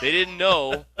 they didn't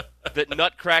know that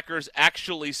nutcrackers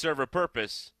actually serve a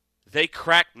purpose. They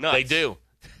crack nuts. They do.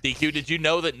 DQ, did you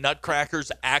know that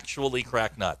nutcrackers actually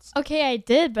crack nuts? Okay, I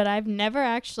did, but I've never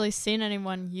actually seen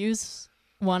anyone use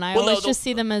one. I always just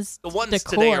see them as the ones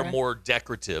decor. today are more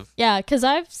decorative. Yeah, because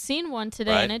I've seen one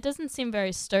today, Right. and it doesn't seem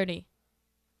very sturdy.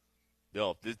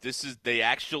 No, they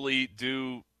actually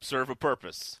do serve a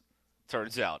purpose.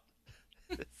 Turns out,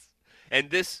 and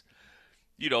this,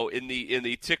 in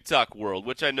the TikTok world,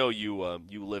 which I know you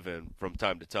live in from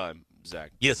time to time,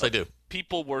 Zach. Yes, I do.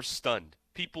 People were stunned.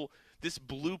 This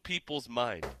blew people's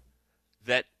mind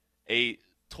that a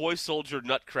toy soldier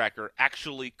nutcracker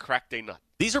actually cracked a nut.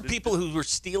 These are people who were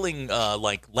stealing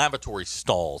like lavatory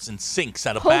stalls and sinks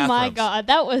out of Oh bathrooms. my God,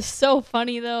 that was so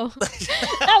funny though.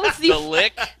 That was The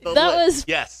lick. was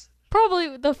yes.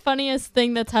 probably the funniest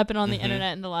thing that's happened on the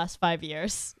internet in the last 5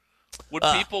 years. When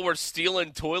people were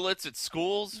stealing toilets at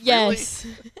schools? Yes.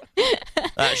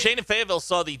 Shane in Fayetteville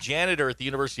saw the janitor at the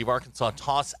University of Arkansas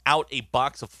toss out a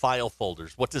box of file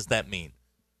folders. What does that mean?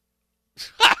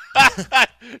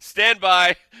 Stand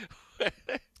by.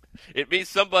 It means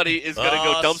somebody is going to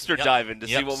go dumpster diving to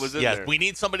see what was in there. Yes, we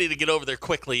need somebody to get over there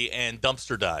quickly and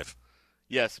dumpster dive.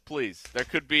 Yes, please. There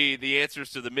could be the answers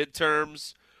to the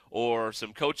midterms or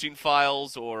some coaching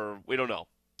files or we don't know.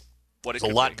 There's a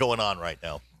lot going on right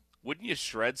now. Wouldn't you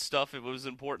shred stuff if it was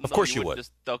important? Of course you would.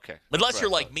 Okay. Unless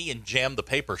you're like me and jam the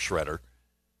paper shredder.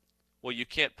 Well, you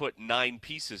can't put 9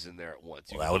 pieces in there at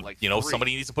once. Well, that would, 3.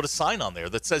 Somebody needs to put a sign on there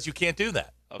that says you can't do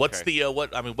that. Okay. What's the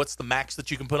what's the max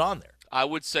that you can put on there? I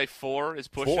would say 4 is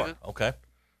pushing 4. it. Okay.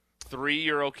 3,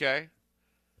 you're okay.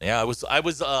 Yeah, I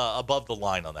was above the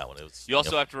line on that one. It was. You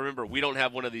also have to remember we don't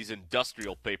have one of these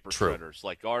industrial paper shredders.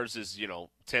 Like ours is,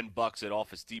 $10 at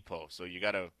Office Depot. So you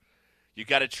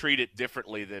gotta treat it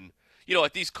differently than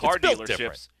at these car dealerships.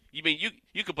 Different. You mean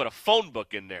you could put a phone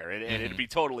book in there and it'd be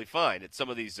totally fine. At some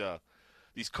of these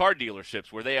car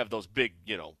dealerships where they have those big,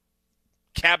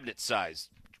 cabinet-sized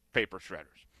paper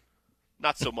shredders.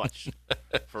 Not so much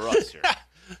for us here.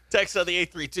 Text on the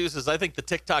 832 says, I think the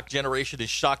TikTok generation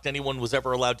is shocked anyone was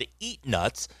ever allowed to eat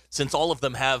nuts since all of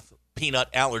them have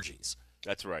peanut allergies.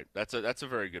 That's right. That's a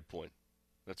very good point.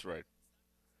 That's right.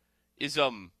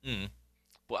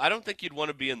 Well, I don't think you'd want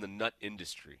to be in the nut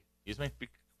industry. Excuse me?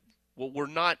 Well, we're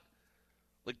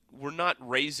not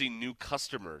raising new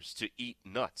customers to eat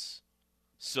nuts.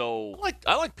 So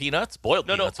I like peanuts, boiled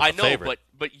peanuts. No, I know, favorite.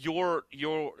 but you're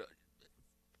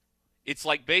it's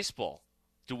like baseball.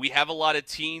 Do we have a lot of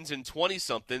teens and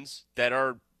 20-somethings that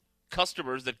are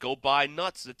customers that go buy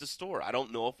nuts at the store? I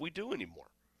don't know if we do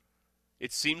anymore.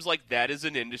 It seems like that is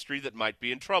an industry that might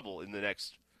be in trouble in the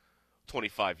next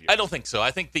 25 years. I don't think so.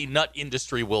 I think the nut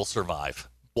industry will survive.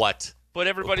 What? But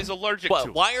everybody's allergic to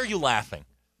it. Why are you laughing?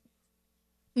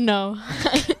 No.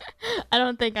 I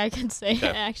don't think I can say it,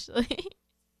 actually.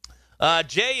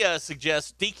 Jay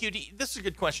suggests, DQ, this is a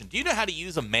good question. Do you know how to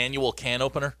use a manual can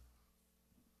opener?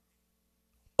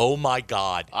 Oh, my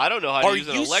God. I don't know how to use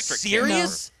an electric can opener. Are you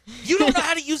serious? You don't know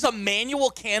how to use a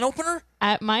manual can opener?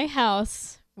 At my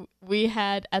house,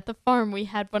 at the farm, we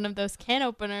had one of those can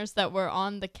openers that were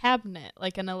on the cabinet,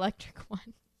 like an electric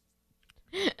one.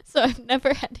 So I've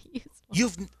never had to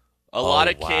use one. A lot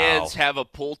of cans have a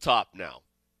pull top now.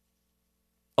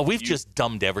 Oh, we've just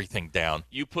dumbed everything down.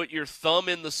 You put your thumb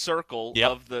in the circle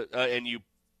of the and you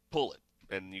pull it,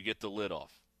 and you get the lid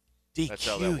off. DQ, that's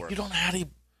how that works. You don't know how to.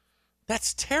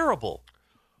 That's terrible.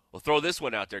 Well, throw this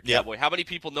one out there, Cowboy. How many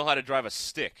people know how to drive a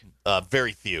stick?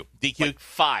 Very few. DQ, like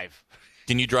 5.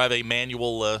 Can you drive a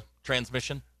manual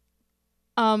transmission?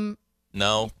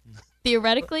 No.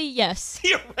 Theoretically, yes.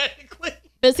 Theoretically.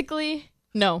 Physically,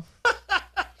 no.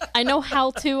 I know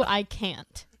how to. I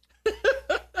can't.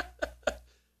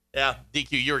 Yeah, DQ,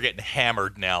 you're getting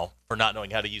hammered now for not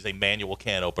knowing how to use a manual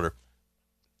can opener.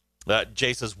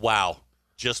 Jay says, wow.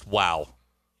 Just wow.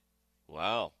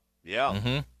 Wow. Yeah.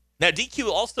 Mm-hmm. Now, DQ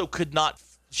also could not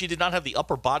she did not have the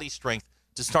upper body strength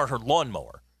to start her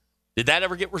lawnmower. Did that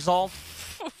ever get resolved?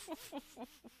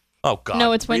 Oh, God.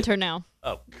 No, it's winter now.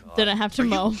 Oh, God. Didn't have to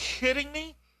mow. Are you kidding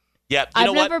me? Yeah,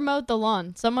 I've never mowed the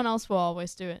lawn. Someone else will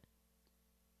always do it.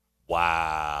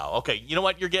 Wow. Okay, you know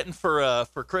what you're getting for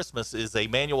Christmas is a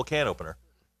manual can opener.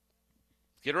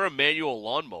 Get her a manual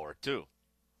lawnmower, too.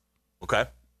 Okay.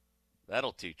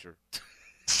 That'll teach her.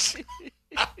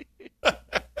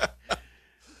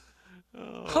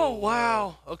 Oh,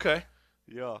 wow. Okay.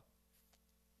 Yeah.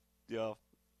 Yeah.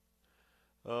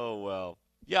 Oh, wow.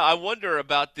 Yeah, I wonder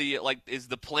about is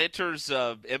the Planters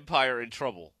empire in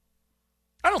trouble?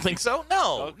 I don't think so.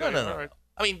 No. Okay, No. all right.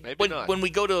 I mean, Maybe not. when we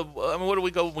go to, where do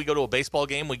we go? When we go to a baseball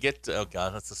game, we get, oh,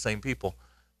 God, that's the same people.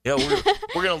 Yeah, we're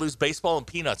going to lose baseball and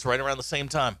peanuts right around the same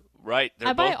time. Right.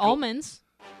 I buy almonds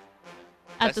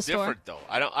at the store. That's different, though.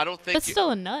 I don't think That's still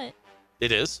a nut.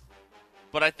 It is.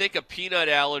 But I think a peanut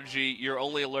allergy, you're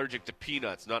only allergic to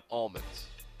peanuts, not almonds.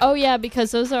 Oh, yeah,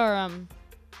 because those are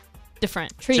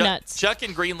different. Tree nuts. Chuck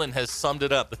in Greenland has summed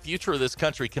it up. The future of this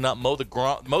country cannot mow the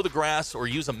grass or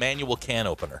use a manual can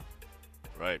opener.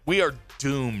 Right. We are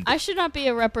doomed. I should not be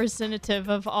a representative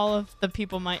of all of the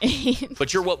people my age.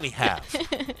 But you're what we have.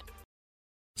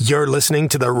 You're listening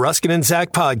to the Ruskin and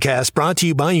Zach podcast brought to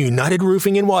you by United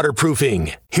Roofing and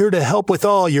Waterproofing. Here to help with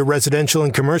all your residential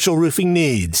and commercial roofing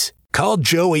needs. Call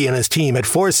Joey and his team at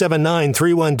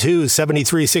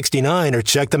 479-312-7369 or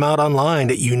check them out online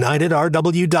at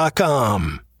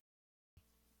unitedrw.com.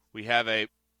 We have a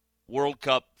World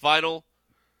Cup final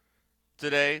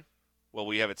today. Well,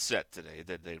 we have it set today.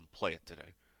 They didn't play it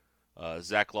today.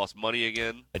 Zach lost money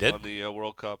again I did. on the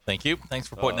World Cup. Thank you. Thanks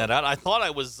for pointing that out. I thought I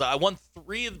won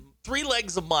three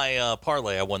legs of my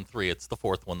parlay. I won 3. It's the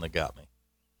fourth one that got me.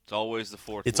 It's always the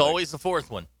fourth. It's leg. always the fourth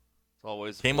one. It's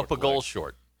always the Came fourth up a goal leg.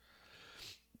 short.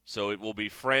 So it will be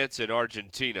France and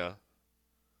Argentina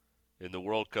in the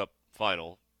World Cup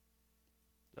final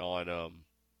on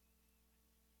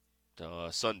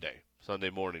Sunday. Sunday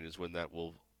morning is when that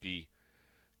will be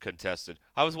contested.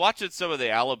 I was watching some of the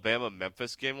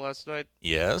Alabama-Memphis game last night.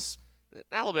 Yes.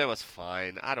 Alabama's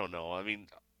fine. I don't know. I mean,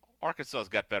 Arkansas's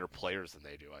got better players than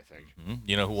they do, I think. Mm-hmm.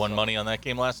 You know who won money on that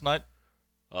game last night?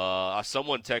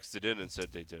 Someone texted in and said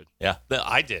they did. Yeah,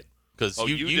 I did. Because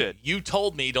you did. You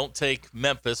told me don't take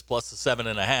Memphis plus the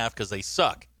 7.5 because they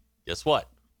suck. Guess what?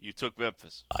 You took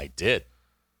Memphis. I did.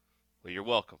 Well, you're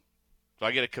welcome. Do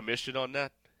I get a commission on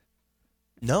that?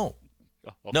 No.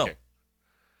 Oh, okay. No.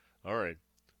 All right.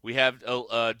 We have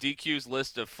DQ's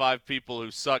list of 5 people who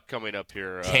suck coming up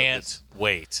here. Can't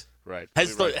wait. Right.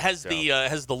 Has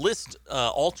the list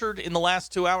altered in the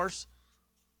last 2 hours?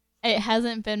 It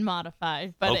hasn't been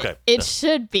modified, but okay. it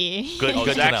should be. Good. Oh,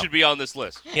 good Zach to know. should be on this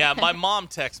list. Yeah, my mom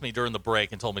texted me during the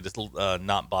break and told me to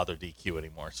not bother DQ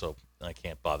anymore, so I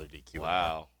can't bother DQ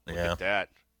Wow. anymore. Look at that.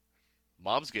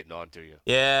 Mom's getting on to you.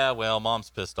 Yeah, well, Mom's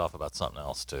pissed off about something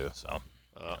else, too, so.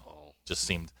 Uh-oh. Just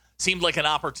seemed like an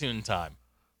opportune time.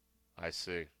 I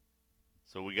see.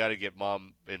 So we got to get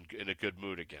Mom in a good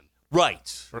mood again.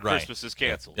 Right. Or right. Christmas is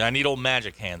canceled. Yeah, I need old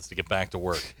magic hands to get back to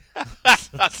work.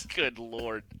 Good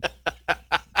Lord.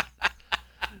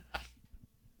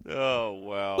 Oh,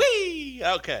 wow. Whee!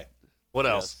 Okay. What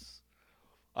else?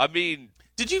 I mean,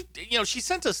 did she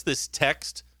sent us this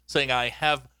text saying I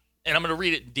have, and I'm going to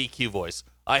read it in DQ voice.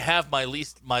 I have my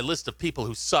list of people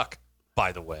who suck,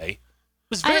 by the way.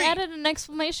 I added an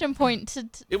exclamation point to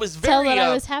it was tell very, that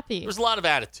I was happy. There was a lot of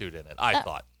attitude in it, I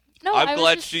thought. No, I'm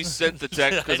glad she sent the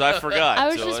text because I forgot. I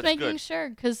was so just that's making good. sure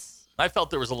because I felt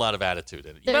there was a lot of attitude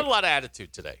in it. You had a lot of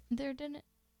attitude today. There didn't.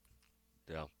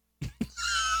 Yeah.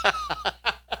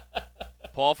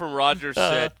 Paul from Rogers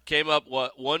said, came up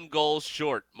 1 goal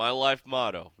short. My life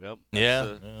motto. Yep.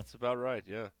 That's about right.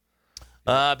 Yeah.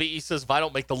 BE says, if I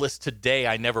don't make the list today,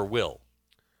 I never will.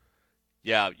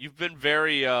 Yeah, you've been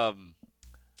very,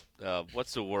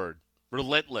 what's the word?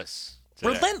 Relentless.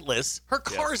 Today. Relentless? Her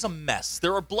car's a mess.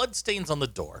 There are blood stains on the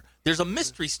door. There's a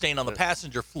mystery stain on the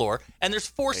passenger floor. And there's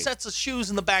 4 sets of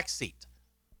shoes in the back seat.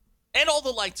 And all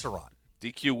the lights are on.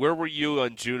 DQ, where were you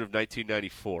in June of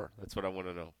 1994? That's what I want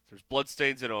to know. There's blood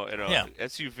stains in a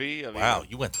SUV. I mean, wow,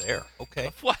 you went there.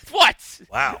 Okay. What?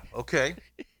 Wow. Okay.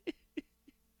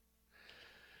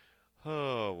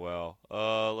 Oh, well.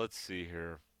 Let's see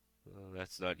here.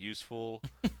 That's not useful.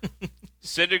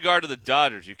 Syndergaard to the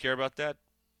Dodgers. You care about that?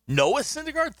 Noah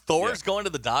Syndergaard? Thor's going to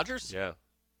the Dodgers? Yeah.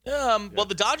 Well,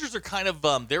 the Dodgers are kind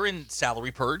of they're in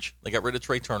salary purge. They got rid of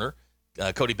Trey Turner.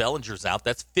 Cody Bellinger's out.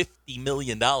 That's $50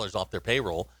 million off their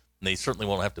payroll, and they certainly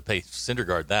won't have to pay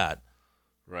Syndergaard that.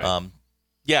 Right.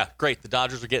 Yeah, great. The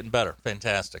Dodgers are getting better.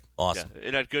 Fantastic. Awesome. Yeah.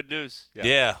 Isn't that good news?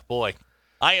 Yeah, boy.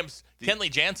 Kenley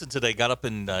Jansen today got up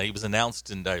and he was announced,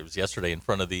 and it was yesterday in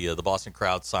front of the Boston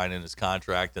crowd signing his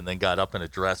contract, and then got up and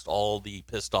addressed all the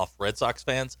pissed off Red Sox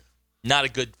fans. Not a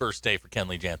good first day for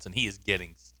Kenley Jansen. He is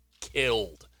getting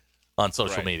killed on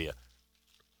social media.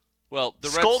 Well,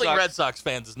 scolding Red Sox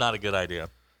fans is not a good idea.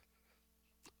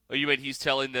 Oh, you mean he's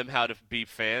telling them how to be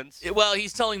fans? Well,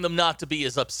 he's telling them not to be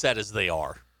as upset as they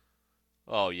are.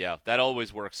 Oh yeah, that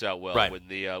always works out well when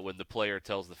the player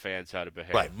tells the fans how to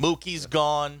behave. Right, Mookie's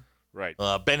gone. Right,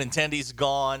 Benintendi's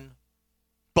gone.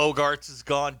 Bogarts is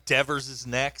gone. Devers is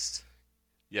next.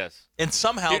 Yes, and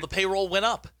somehow the payroll went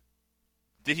up.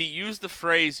 Did he use the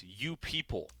phrase "you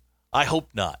people"? I hope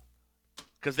not,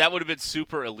 because that would have been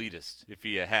super elitist if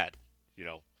he had.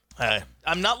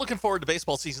 I'm not looking forward to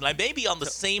baseball season. I may be on the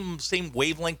same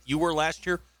wavelength you were last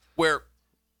year, where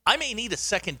I may need a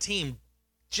second team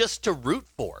just to root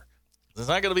for. It's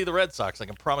not going to be the Red Sox. I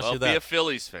can promise you that. Be a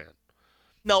Phillies fan.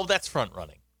 No, that's front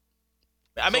running.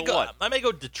 I may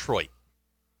go Detroit.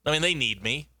 I mean, they need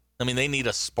me. I mean, they need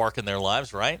a spark in their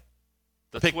lives, right?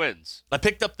 The Twins. I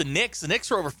picked up the Knicks. The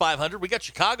Knicks are over 500. We got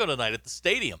Chicago tonight at the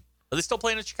stadium. Are they still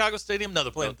playing at Chicago Stadium? No,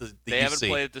 they're playing at the They UC. haven't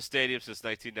played at the stadium since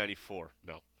 1994.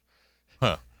 No.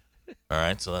 Huh. All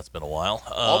right, so that's been a while.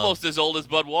 Almost as old as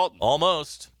Bud Walton.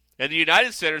 Almost. And the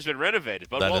United Center's been renovated.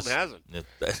 Bud Walton hasn't.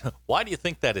 Why do you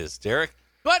think that is, Derek?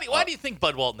 Why do you think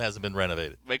Bud Walton hasn't been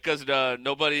renovated? Because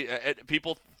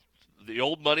people, the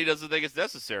old money doesn't think it's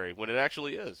necessary when it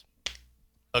actually is.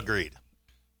 Agreed.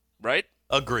 Right?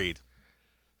 Agreed.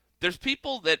 There's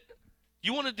people that,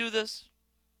 you want to do this?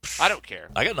 I don't care.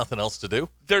 I got nothing else to do.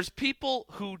 There's people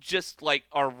who just,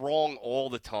 are wrong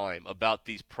all the time about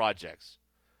these projects.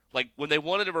 Like, when they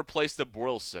wanted to replace the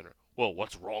Boyle Center. Well,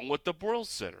 what's wrong with the Boyle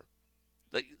Center?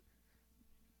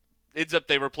 Ends up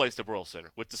they replaced the Boyle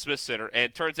Center with the Smith Center, and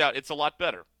it turns out it's a lot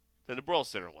better than the Boyle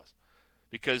Center was.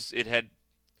 Because it had...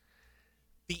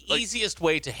 The easiest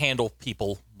way to handle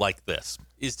people like this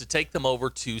is to take them over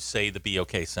to, say, the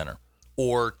BOK Center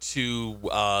or to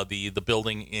the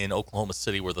building in Oklahoma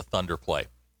City where the Thunder play.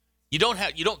 You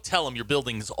don't tell them your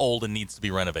building's old and needs to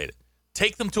be renovated.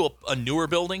 Take them to a newer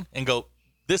building and go,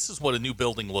 this is what a new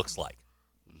building looks like.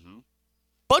 Mm-hmm.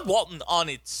 Bud Walton on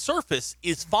its surface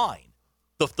is fine.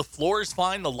 The floor is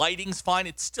fine. The lighting's fine.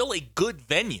 It's still a good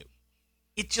venue.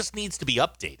 It just needs to be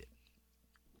updated.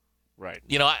 Right.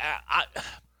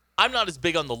 I'm not as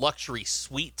big on the luxury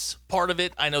suites part of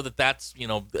it. I know that's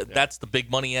that's the big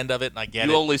money end of it, and I get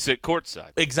it. You only sit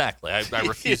courtside. Exactly. I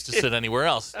refuse to sit anywhere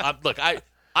else. Look,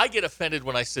 I get offended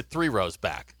when I sit 3 rows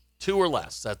back, 2 or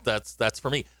less. That's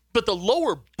for me. But the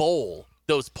lower bowl,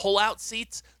 those pull-out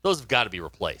seats, those have got to be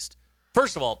replaced.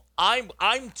 First of all, I'm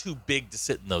too big to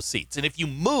sit in those seats, and if you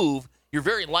move, you're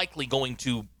very likely going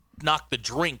to knock the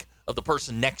drink of the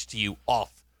person next to you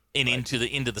off and into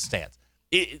the stands.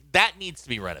 That needs to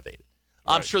be renovated.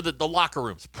 Right. I'm sure that the locker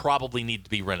rooms probably need to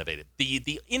be renovated.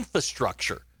 The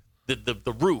infrastructure,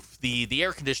 the roof, the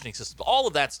air conditioning system, all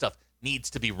of that stuff needs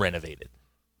to be renovated.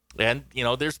 And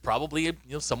there's probably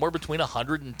somewhere between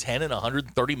 $110 and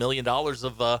 $130 million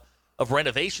of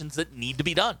renovations that need to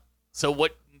be done. So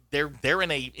what they're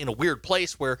in a weird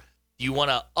place where you want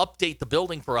to update the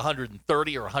building for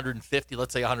 130 or 150,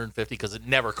 let's say 150, because it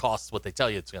never costs what they tell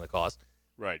you it's going to cost.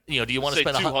 Right. Do you want to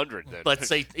spend 200 then? Let's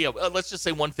say let's just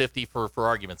say 150 for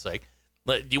argument's sake.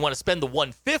 Do you want to spend the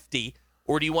 150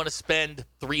 or do you want to spend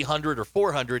 300 or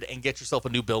 400 and get yourself a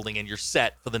new building and you're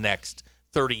set for the next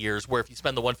 30 years, where if you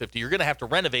spend the 150, you're going to have to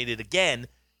renovate it again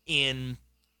in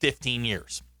 15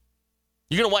 years.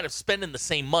 You're going to wind up spending the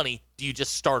same money. Do you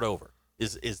just start over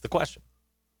is the question.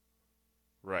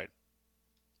 Right.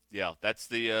 Yeah, that's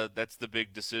the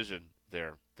big decision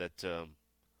there. That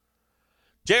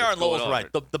JR and Lowell's right.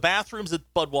 The bathrooms at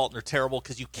Bud Walton are terrible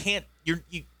because you can't.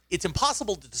 It's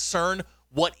impossible to discern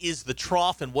what is the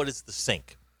trough and what is the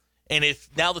sink. And if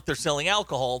now that they're selling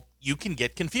alcohol, you can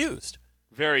get confused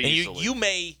very easily.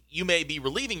 And you may be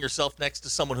relieving yourself next to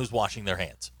someone who's washing their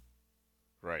hands.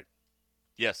 Right.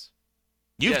 Yes.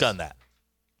 You've done that.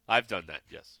 I've done that.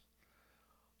 Yes.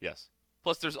 Yes.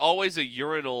 Plus, there's always a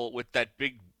urinal with that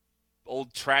big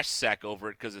old trash sack over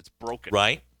it because it's broken.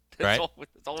 Right. Right.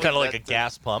 It's kind of like a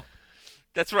gas pump.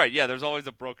 That's right. Yeah, there's always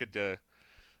a broken gas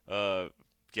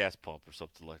pump or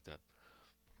something like that.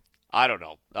 I don't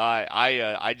know.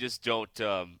 I just don't.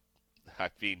 I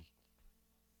mean.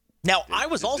 Now, I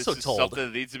was also told something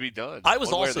that needs to be done. I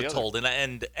was also told,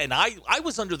 and I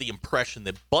was under the impression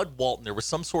that Bud Walton, there was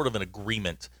some sort of an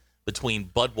agreement between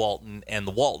Bud Walton and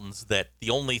the Waltons that the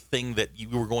only thing that you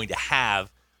were going to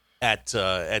have at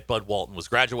Bud Walton was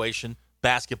graduation,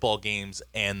 basketball games,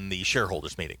 and the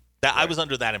shareholders meeting. That right. I was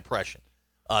under that impression.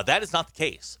 That is not the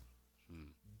case.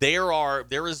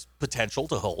 there is potential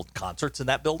to hold concerts in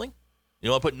that building.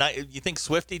 You want to put? You think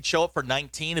Swifty'd show up for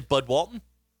 19 at Bud Walton?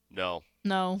 No.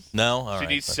 No. No. All she right.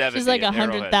 needs 70. She's like at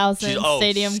Arrowhead. 100,000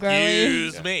 stadium girly.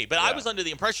 Excuse me, but I was under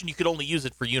the impression you could only use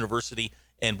it for university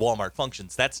and Walmart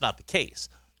functions. That's not the case.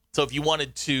 So if you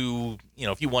wanted to,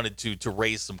 to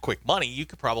raise some quick money, you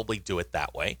could probably do it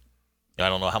that way. I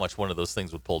don't know how much one of those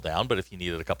things would pull down, but if you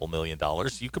needed a couple $1 million,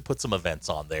 you could put some events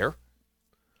on there.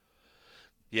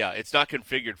 Yeah, it's not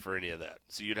configured for any of that.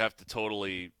 So you'd have to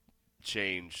totally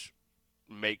change,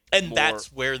 And more,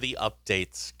 that's where the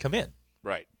updates come in.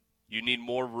 Right. You need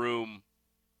more room.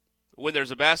 When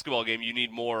there's a basketball game, you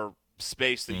need more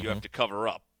space that you have to cover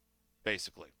up,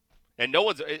 basically. And no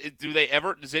one's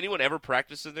does anyone ever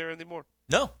practice in there anymore?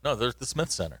 No, there's the Smith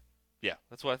Center. Yeah,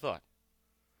 that's what I thought.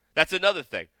 That's another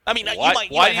thing. I mean, why you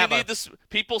do might you have need this?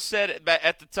 People said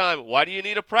at the time, why do you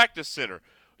need a practice center?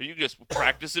 You just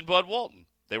practice in Bud Walton.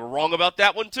 They were wrong about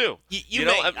that one too. You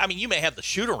may have the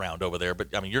shoot around over there,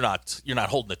 but I mean, you're not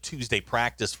holding a Tuesday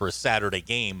practice for a Saturday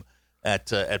game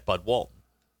at Bud Walton.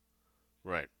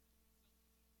 Right.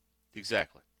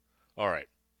 Exactly. All right.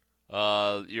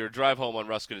 Your drive home on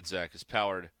Ruskin and Zach is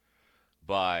powered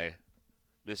by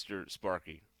Mr.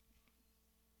 Sparky.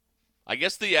 I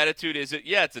guess the attitude is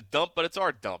it's a dump, but it's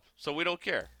our dump, so we don't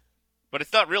care. But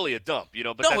it's not really a dump, But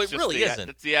no, that's it really isn't.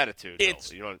 It's the attitude.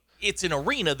 It's an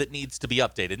arena that needs to be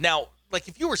updated. Now, like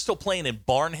if you were still playing in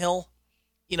Barnhill,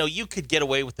 you could get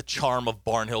away with the charm of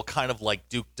Barnhill, kind of like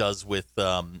Duke does with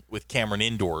Cameron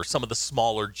Indoor, or some of the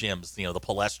smaller gyms, the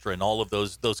Palestra and all of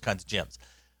those kinds of gyms.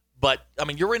 But I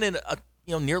mean, you're in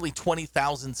a nearly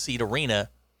 20,000 seat arena,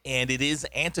 and it is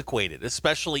antiquated,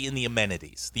 especially in the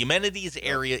amenities. The amenities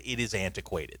area, it is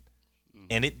antiquated,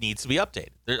 and it needs to be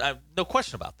updated. There's no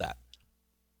question about that.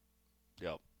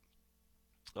 Yep.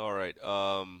 All right.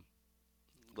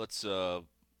 Let's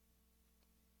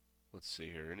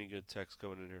see here. Any good text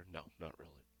coming in here? No, not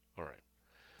really. All right.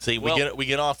 See, we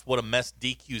get off what a mess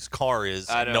DQ's car is.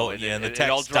 I know, and the text it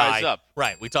all dries up.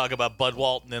 Right. We talk about Bud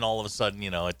Walton, and all of a sudden,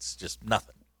 it's just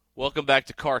nothing. Welcome back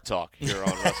to Car Talk here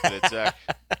on Ruskin and Zach.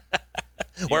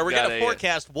 Where we're going to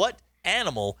forecast what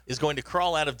animal is going to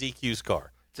crawl out of DQ's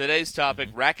car. Today's topic,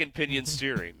 rack and pinion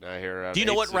steering. I hear. Do you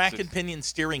know what rack and pinion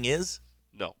steering is?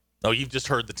 No. Oh, you've just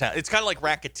heard the term. It's kind of like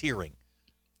racketeering.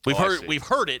 We've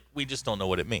heard it. We just don't know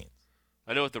what it means.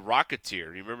 I know what the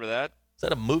Rocketeer. You remember that? Is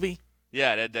that a movie?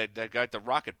 Yeah, that got the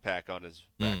rocket pack on his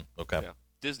back. Okay. Yeah.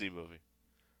 Disney movie.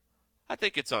 I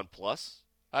think it's on Plus.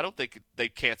 I don't think they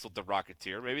canceled the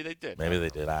Rocketeer. Maybe they did. Maybe they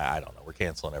did. I don't know. We're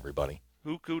canceling everybody.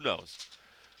 Who knows?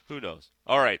 Who knows?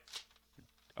 All right.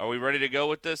 Are we ready to go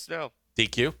with this now?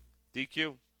 DQ?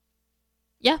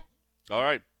 Yeah. All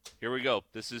right. Here we go.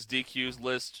 This is DQ's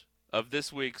list of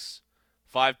this week's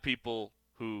 5 people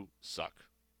who suck.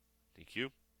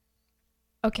 DQ?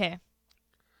 Okay.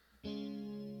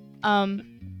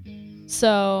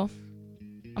 So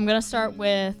I'm gonna start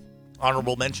with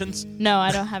honorable mentions. No,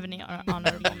 I don't have any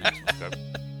honorable mentions. Okay.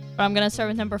 But I'm gonna start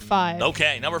with number 5.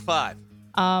 Okay, number 5.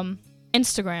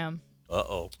 Instagram.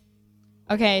 Uh-oh.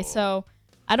 Okay, so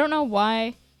I don't know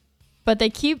why, but they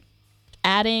keep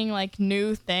adding like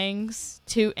new things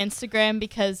to Instagram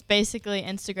because basically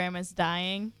Instagram is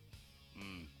dying,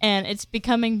 and it's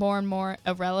becoming more and more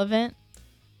irrelevant.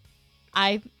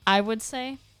 I would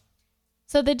say.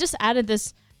 So they just added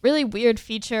this really weird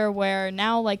feature where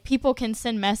now like people can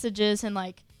send messages and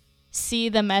like see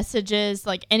the messages,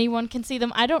 like anyone can see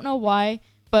them. I don't know why,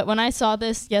 but when I saw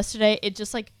this yesterday, it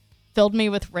just like filled me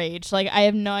with rage. Like I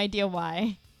have no idea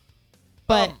why.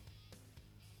 But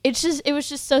it was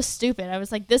just so stupid. I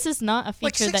was like, this is not a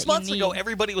feature that you need. Like 6 months ago,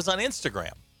 everybody was on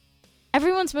Instagram.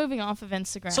 Everyone's moving off of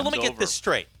Instagram. So let me get this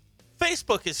straight.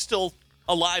 Facebook is still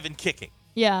alive and kicking.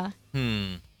 Yeah.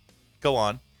 Go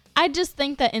on. I just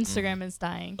think that Instagram is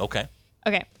dying. Okay.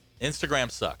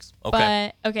 Instagram sucks.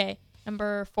 Okay. But, okay,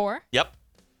 number 4. Yep.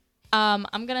 I'm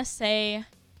going to say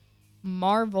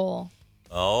Marvel.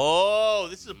 Oh,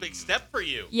 this is a big step for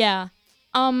you. Yeah.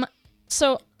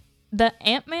 So the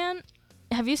Ant-Man,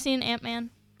 have you seen Ant-Man?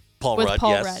 Paul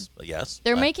Rudd. Yes.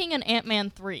 They're making an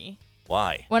Ant-Man 3.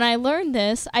 Why? When I learned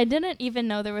this, I didn't even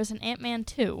know there was an Ant-Man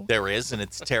 2. There is, and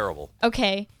it's terrible.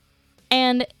 Okay.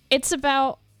 And it's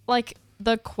about, like,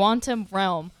 the quantum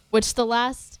realm, which the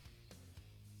last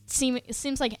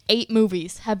seems like 8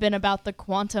 movies have been about the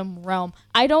quantum realm.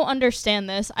 I don't understand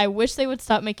this. I wish they would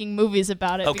stop making movies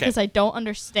about it because I don't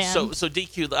understand. So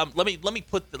DQ, let me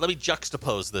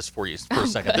juxtapose this for you for a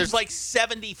second. Good. There's like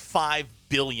 75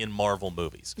 billion Marvel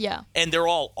movies. Yeah. And they're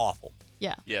all awful.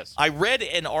 Yeah. Yes. I read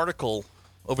an article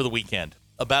over the weekend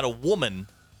about a woman,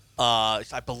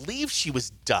 I believe she was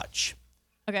Dutch.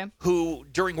 Okay. who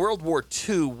during World War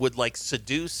II would like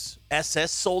seduce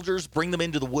SS soldiers, bring them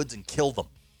into the woods, and kill them.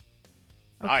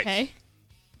 Okay.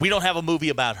 We don't have a movie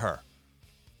about her.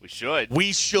 We should.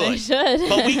 We should. They should.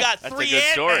 But we got That's a 3 good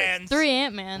story. Ant-Mans. 3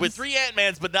 Ant-Mans. With 3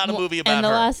 Ant-Mans, but not a movie about and the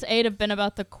her. last 8 have been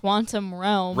about the quantum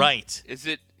realm. Right.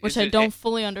 Which I don't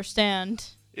fully understand.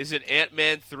 Is it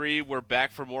Ant-Man 3, We're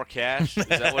Back for More Cash? Is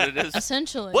that what it is?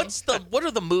 Essentially. What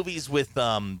are the movies with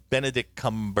Benedict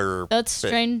Cumberbatch? That's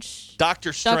Strange.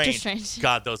 Doctor Strange. Doctor Strange.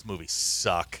 God, those movies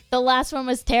suck. The last one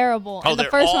was terrible. Oh, And the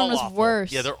they're first all one was awful.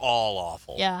 worse. Yeah, they're all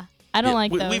awful. Yeah. I don't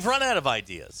like those. We've run out of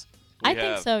ideas. I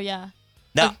think so, yeah.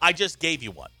 Now, I just gave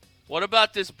you one. What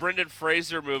about this Brendan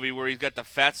Fraser movie where he's got the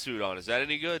fat suit on? Is that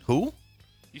any good? Who?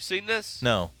 You seen this?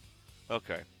 No.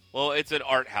 Okay. Well, it's an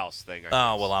art house thing.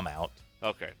 Oh, well, I'm out.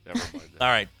 Okay, never mind. All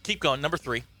right, keep going. Number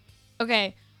 3.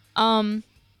 Okay.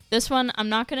 This one, I'm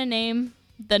not going to name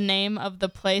the name of the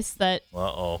place that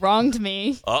wronged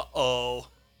me. Uh-oh.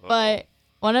 But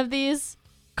one of these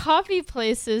coffee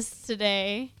places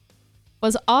today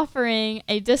was offering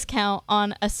a discount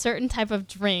on a certain type of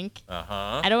drink.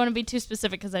 Uh-huh. I don't want to be too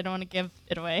specific because I don't want to give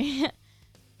it away.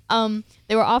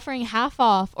 They were offering half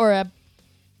off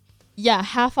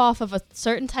half off of a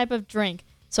certain type of drink.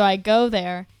 So I go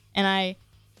there and I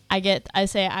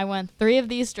say I want 3 of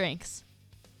these drinks.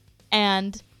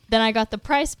 And then I got the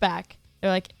price back.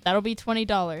 They're like, that'll be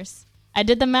 $20. I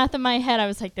did the math in my head. I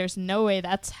was like, there's no way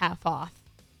that's half off.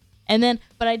 And then,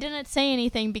 but I didn't say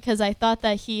anything because I thought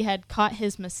that he had caught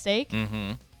his mistake.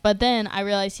 Mm-hmm. But then I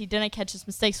realized he didn't catch his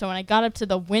mistake. So when I got up to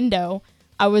the window,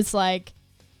 I was like,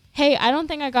 hey, I don't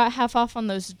think I got half off on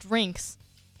those drinks.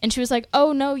 And she was like,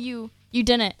 oh, no, you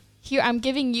didn't. Here, I'm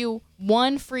giving you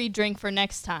 1 free drink for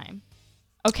next time.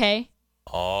 Okay?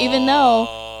 Even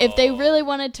though if they really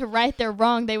wanted to right their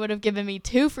wrong, they would have given me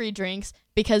 2 free drinks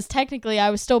because technically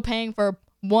I was still paying for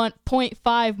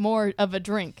 1.5 more of a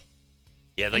drink.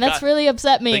 Yeah, and that's really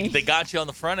upset me. They got you on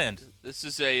the front end. This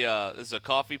is a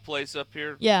coffee place up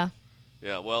here. Yeah.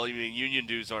 Yeah. Well, I mean, union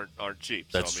dues aren't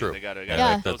cheap. That's so, I mean, true. They gotta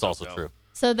Yeah. That's also true.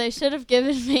 So they should have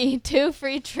given me 2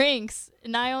 free drinks,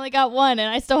 and I only got 1,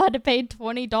 and I still had to pay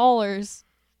 $20.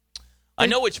 I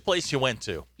know which place you went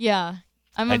to. Yeah.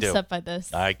 I'm I do. upset by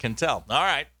this. I can tell. All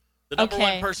right. The number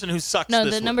one person who sucks No,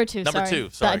 this the week. number 2, Number sorry. 2,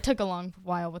 sorry. I took a long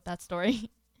while with that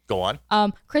story. Go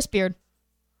on. Chris Beard.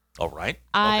 All right.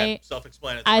 Okay.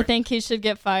 Self-explanatory. I think he should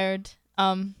get fired.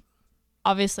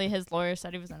 Obviously his lawyer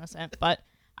said he was innocent, but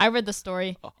I read the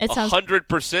story. It sounds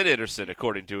 100% innocent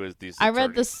according to these. I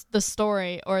read the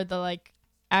story or the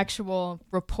actual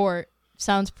report.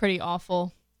 Sounds pretty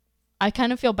awful. I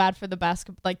kind of feel bad for the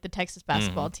the Texas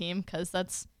basketball team because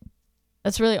that's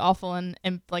really awful and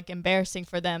embarrassing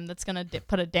for them. That's gonna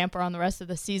put a damper on the rest of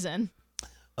the season.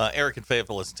 Eric in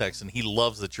Fayetteville is texting. He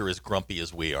loves that you're as grumpy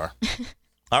as we are.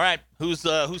 All right, who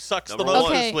sucks the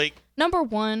most this week? Number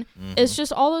 1 is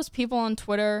just all those people on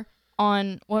Twitter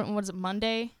on what was it,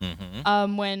 Monday?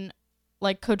 Mm-hmm. When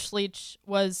Coach Leach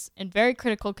was in very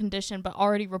critical condition, but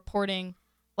already reporting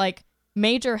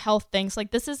major health things.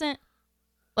 This isn't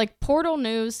portal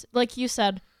news. Like you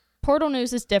said, portal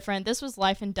news is different. This was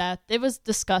life and death. It was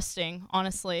disgusting,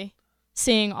 honestly,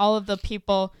 seeing all of the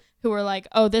people who were like,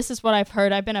 oh, this is what I've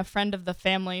heard. I've been a friend of the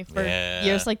family for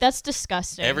years. That's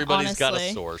disgusting. Everybody's honestly. got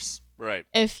a source. Right.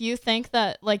 If you think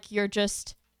that you're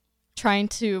just trying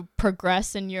to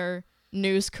progress in your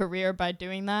news career by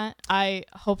doing that, I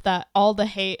hope that all the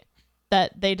hate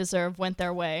that they deserve went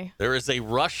their way. There is a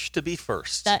rush to be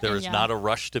first. There is not a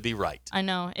rush to be right. I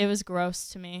know. It was gross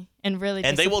to me and really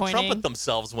And they will disappointing. trumpet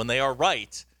themselves when they are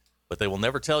right, but they will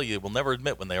never tell you, will never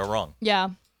admit when they are wrong. Yeah.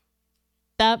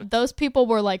 Those people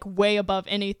were way above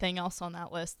anything else on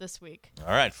that list this week.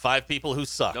 All right, 5 people who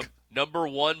suck. Number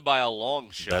 1 by a long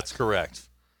shot. That's correct.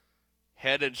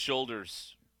 Head and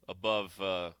shoulders above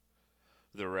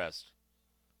the rest.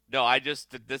 No,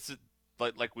 this is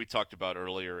like we talked about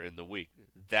earlier in the week.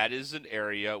 That is an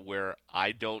area where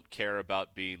I don't care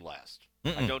about being last.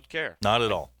 I don't care. Not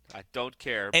at all. I don't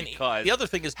care And because the other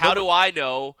thing is, how do I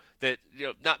know that,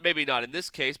 maybe not in this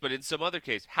case, but in some other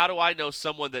case, how do I know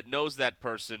someone that knows that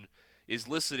person is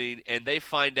listening and they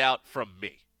find out from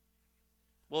me?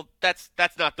 Well, that's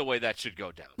not the way that should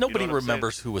go down. Nobody You know what I'm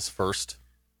remembers saying? who was first.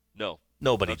 No.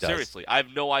 Nobody does. Seriously, I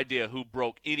have no idea who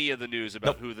broke any of the news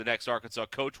about who the next Arkansas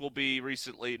coach will be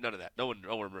recently. None of that. No one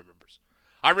remembers.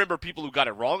 I remember people who got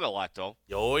it wrong a lot, though.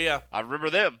 Oh, yeah. I remember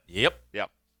them. Yep.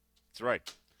 That's right.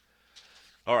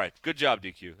 All right. Good job,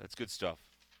 DQ. That's good stuff.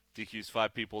 DQ's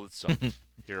 5 people that suck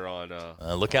here on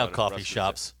Look out, coffee Russ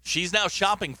shops. She's now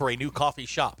shopping for a new coffee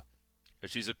shop.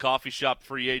 She's a coffee shop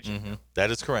free agent. Mm-hmm. That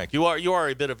is correct. You are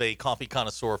a bit of a coffee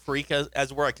connoisseur freak,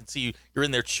 as where I can see you're in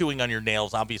there chewing on your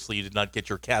nails. Obviously, you did not get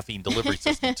your caffeine delivery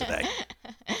system today.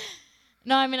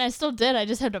 No, I mean, I still did. I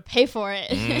just had to pay for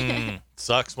it.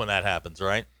 Sucks when that happens,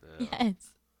 right? Yes.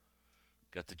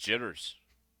 Got the jitters.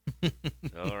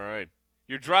 All right.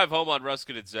 Your drive home on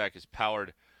Ruskin and Zach is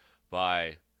powered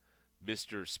by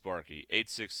Mr. Sparky.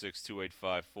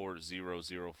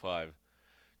 866-285-4005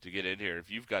 to get in here.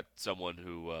 If you've got someone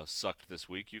who sucked this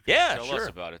week, you can tell us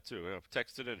about it too.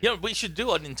 Text it in here. Yeah, we should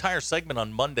do an entire segment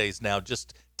on Mondays now,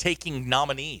 just taking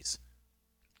nominees.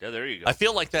 Yeah, there you go. I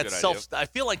feel like I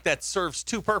feel like that serves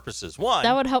two purposes. One,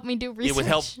 that would help me do research. It would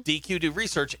help DQ do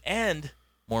research, and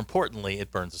more importantly, it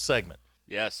burns a segment.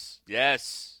 Yes.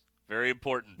 Very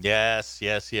important. Yes.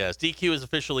 DQ has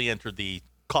officially entered the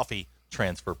coffee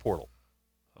transfer portal.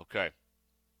 Okay.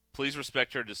 Please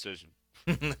respect her decision.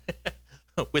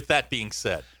 With that being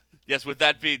said. Yes, with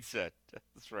that being said.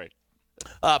 That's right.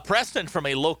 Preston from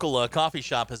a local coffee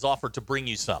shop has offered to bring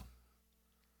you some.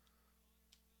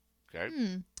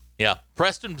 Okay. Yeah.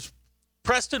 Preston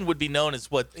would be known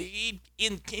as what,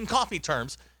 in coffee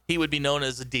terms, he would be known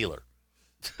as a dealer.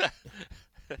 That's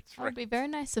That right. would be very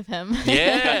nice of him.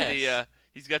 Yeah.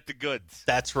 He's got the goods.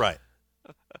 That's right.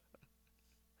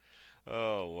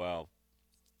 Oh, wow.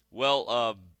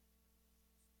 Well,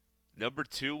 number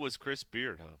 2 was Chris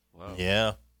Beard, huh? Wow.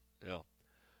 Yeah.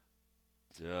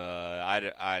 It's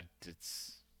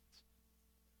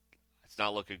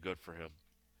not looking good for him.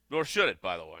 Nor should it,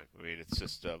 by the way. I mean, it's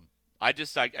just I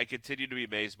continue to be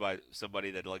amazed by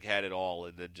somebody that had it all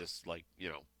and then just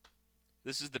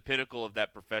this is the pinnacle of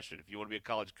that profession. If you want to be a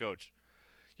college coach,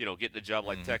 getting a job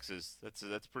like Texas,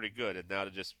 that's pretty good. And now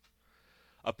to just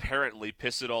apparently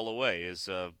piss it all away is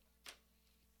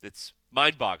it's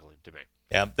mind-boggling to me.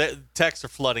 Yeah, texts are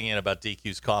flooding in about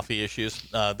DQ's coffee issues.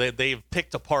 They've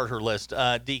picked apart her list.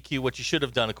 DQ, what you should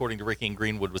have done, according to Ricky and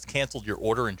Greenwood, was canceled your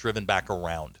order and driven back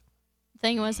around.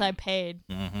 Thing was, I paid.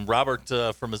 Mm-hmm. Robert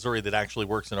from Missouri that actually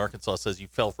works in Arkansas says you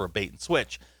fell for a bait and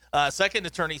switch. Second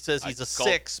attorney says he's a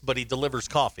 6, but he delivers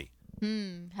coffee.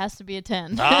 Has to be a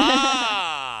 10.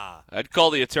 I'd call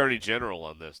the attorney general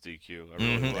on this, DQ. I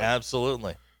really would.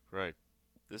 Absolutely. Right.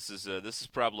 This is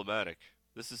problematic.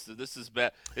 This is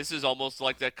bad. This is almost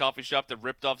like that coffee shop that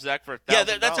ripped off Zach for $1,000.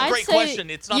 Yeah, that's a great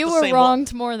question. It's not you the were same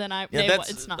wronged more than I. Yeah,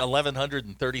 that's it's not.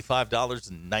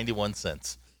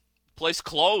 $1,135.91. Place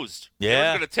closed. Yeah, they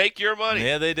were going to take your money.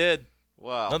 Yeah, they did.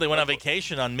 Wow. No, they went on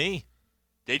vacation on me.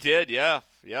 They did. Yeah.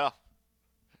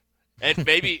 And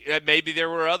maybe there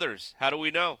were others. How do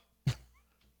we know? Could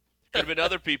have been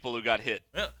other people who got hit.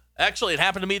 Yeah. Actually, it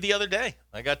happened to me the other day.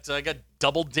 I got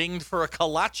double dinged for a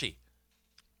kolache.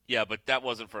 Yeah, but that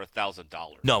wasn't for $1,000.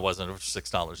 No, it wasn't. It was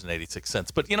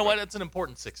 $6.86. But you know what? It's an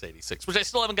important $6.86, which I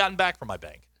still haven't gotten back from my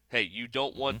bank. Hey, you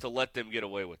don't want to let them get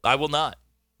away with it. I will not.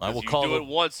 I will call. You do it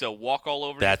once, they'll walk all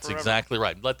over. That's you forever. exactly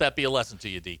right. Let that be a lesson to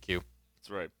you, DQ.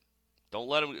 That's right. Don't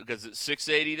let them, because it's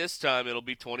 $6.80 this time. It'll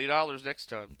be $20 next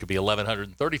time. It could be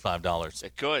 $1,135.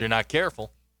 It could. If you're not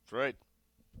careful. That's right.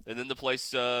 And then the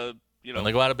place, when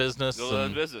they go out of business.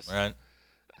 Right.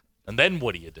 And then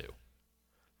what do you do?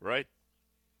 Right.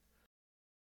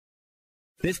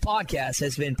 This podcast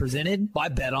has been presented by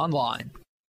BetOnline.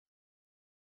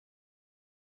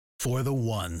 For the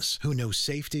ones who know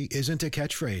safety isn't a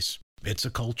catchphrase, it's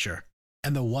a culture.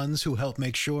 And the ones who help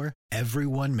make sure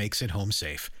everyone makes it home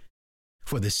safe.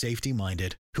 For the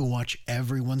safety-minded who watch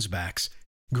everyone's backs,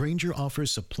 Grainger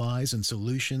offers supplies and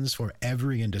solutions for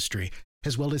every industry,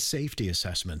 as well as safety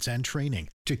assessments and training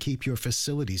to keep your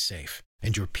facilities safe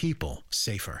and your people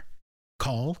safer.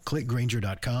 Call, click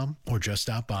Grainger.com, or just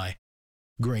stop by.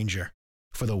 Grainger,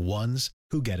 for the ones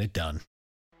who get it done.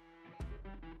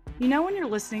 You know when you're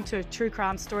listening to a true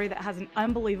crime story that has an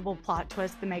unbelievable plot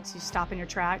twist that makes you stop in your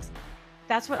tracks?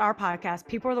 That's what our podcast,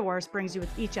 People Are the Worst, brings you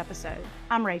with each episode.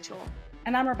 I'm Rachel.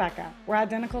 And I'm Rebecca. We're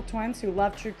identical twins who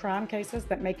love true crime cases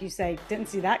that make you say, didn't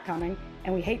see that coming,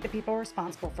 and we hate the people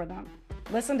responsible for them.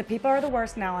 Listen to People Are the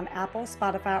Worst now on Apple,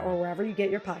 Spotify, or wherever you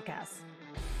get your podcasts.